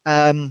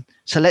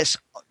 So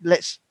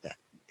let's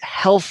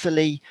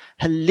healthily,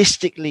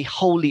 holistically,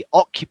 wholly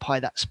occupy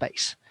that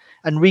space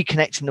and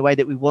reconnect in the way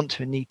that we want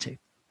to and need to.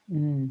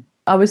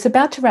 I was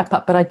about to wrap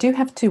up, but I do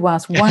have to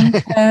ask one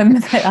term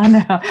that I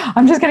know.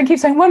 I'm just going to keep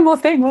saying one more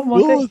thing.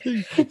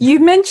 You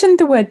mentioned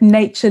the word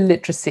nature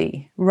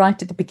literacy right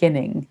at the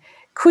beginning.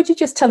 Could you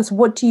just tell us,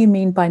 what do you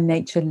mean by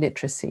nature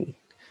literacy?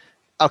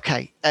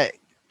 Okay.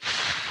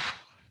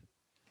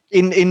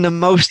 In the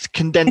most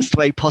condensed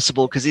way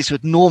possible, because this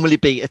would normally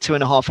be a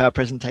 2.5-hour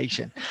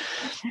presentation.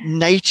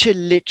 Nature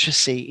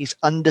literacy is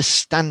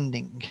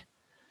understanding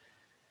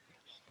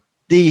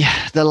the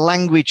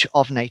language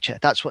of nature.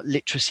 That's what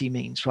literacy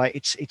means, right?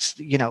 It's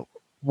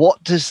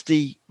what does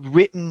the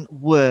written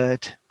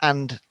word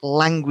and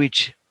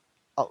language,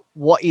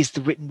 what is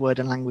the written word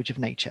and language of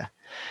nature,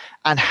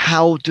 and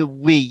how do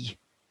we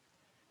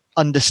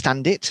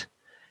understand it,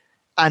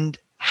 and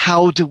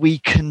how do we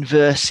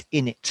converse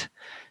in it?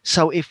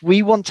 So if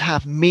we want to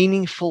have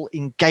meaningful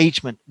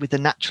engagement with the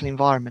natural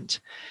environment,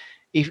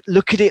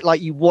 look at it like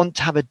you want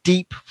to have a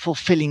deep,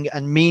 fulfilling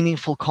and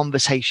meaningful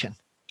conversation,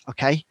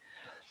 okay?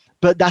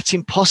 But that's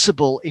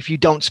impossible if you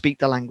don't speak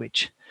the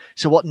language.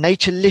 So what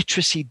nature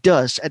literacy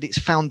does at its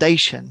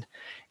foundation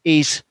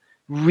is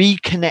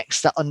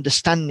reconnects that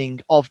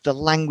understanding of the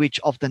language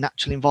of the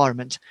natural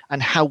environment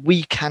and how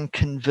we can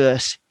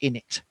converse in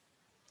it.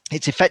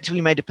 It's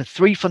effectively made up of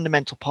 3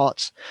 fundamental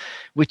parts,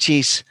 which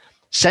is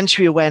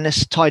sensory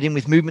awareness tied in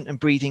with movement and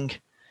breathing,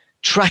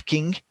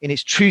 tracking in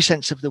its true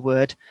sense of the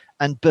word,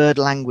 and bird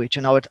language.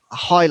 And I would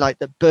highlight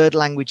that bird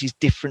language is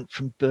different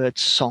from bird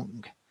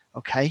song.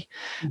 Okay.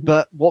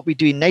 But what we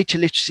do in nature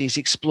literacy is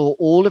explore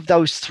all of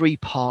those 3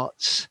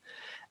 parts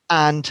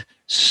and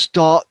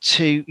start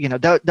to,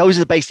 those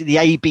are basically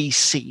the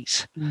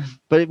ABCs.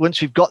 But once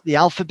we've got the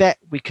alphabet,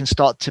 we can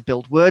start to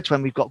build words.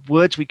 When we've got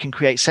words, we can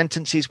create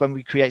sentences. When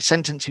we create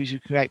sentences, we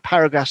can create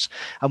paragraphs.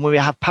 And when we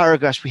have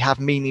paragraphs, we have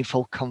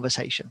meaningful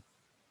conversation.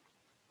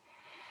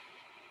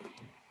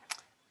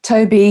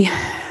 Toby,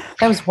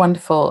 that was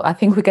wonderful. I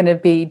think we're going to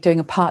be doing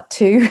a part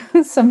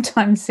 2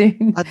 sometime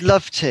soon. I'd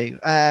love to.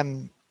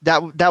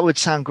 That would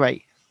sound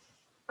great.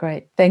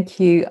 Great.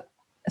 Thank you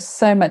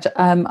so much.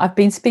 I've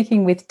been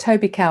speaking with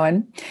Toby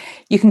Cowern.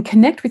 You can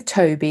connect with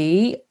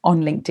Toby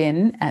on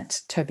LinkedIn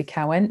at Toby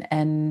Cowern,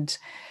 and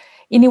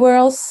anywhere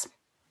else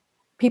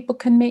people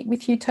can meet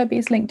with you. Toby,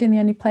 is LinkedIn the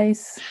only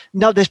place?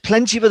 No, there's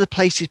plenty of other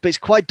places, but it's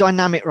quite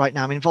dynamic right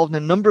now. I'm involved in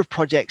a number of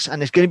projects,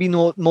 and there's going to be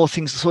more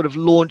things sort of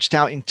launched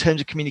out in terms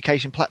of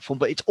communication platform,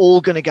 but it's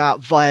all going to go out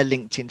via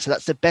LinkedIn. So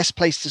that's the best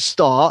place to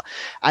start.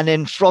 And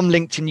then from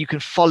LinkedIn, you can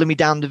follow me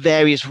down the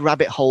various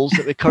rabbit holes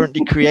that we're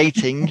currently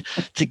creating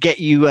to get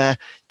you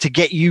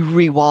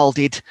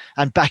rewilded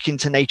and back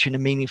into nature in a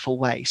meaningful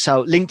way.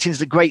 So LinkedIn is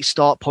the great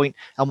start point,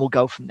 and we'll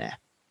go from there.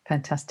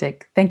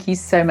 Fantastic. Thank you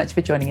so much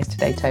for joining us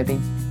today, Toby.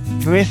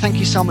 Maria, thank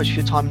you so much for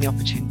your time and the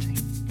opportunity.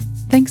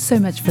 Thanks so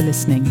much for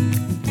listening.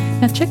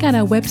 Now check out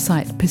our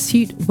website,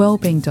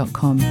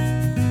 pursuitwellbeing.com.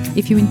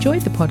 If you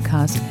enjoyed the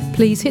podcast,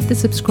 please hit the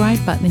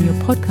subscribe button in your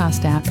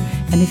podcast app.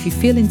 And if you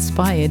feel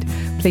inspired,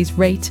 please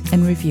rate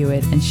and review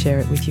it and share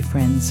it with your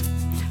friends.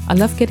 I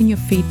love getting your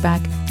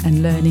feedback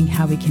and learning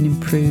how we can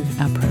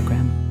improve our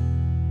program.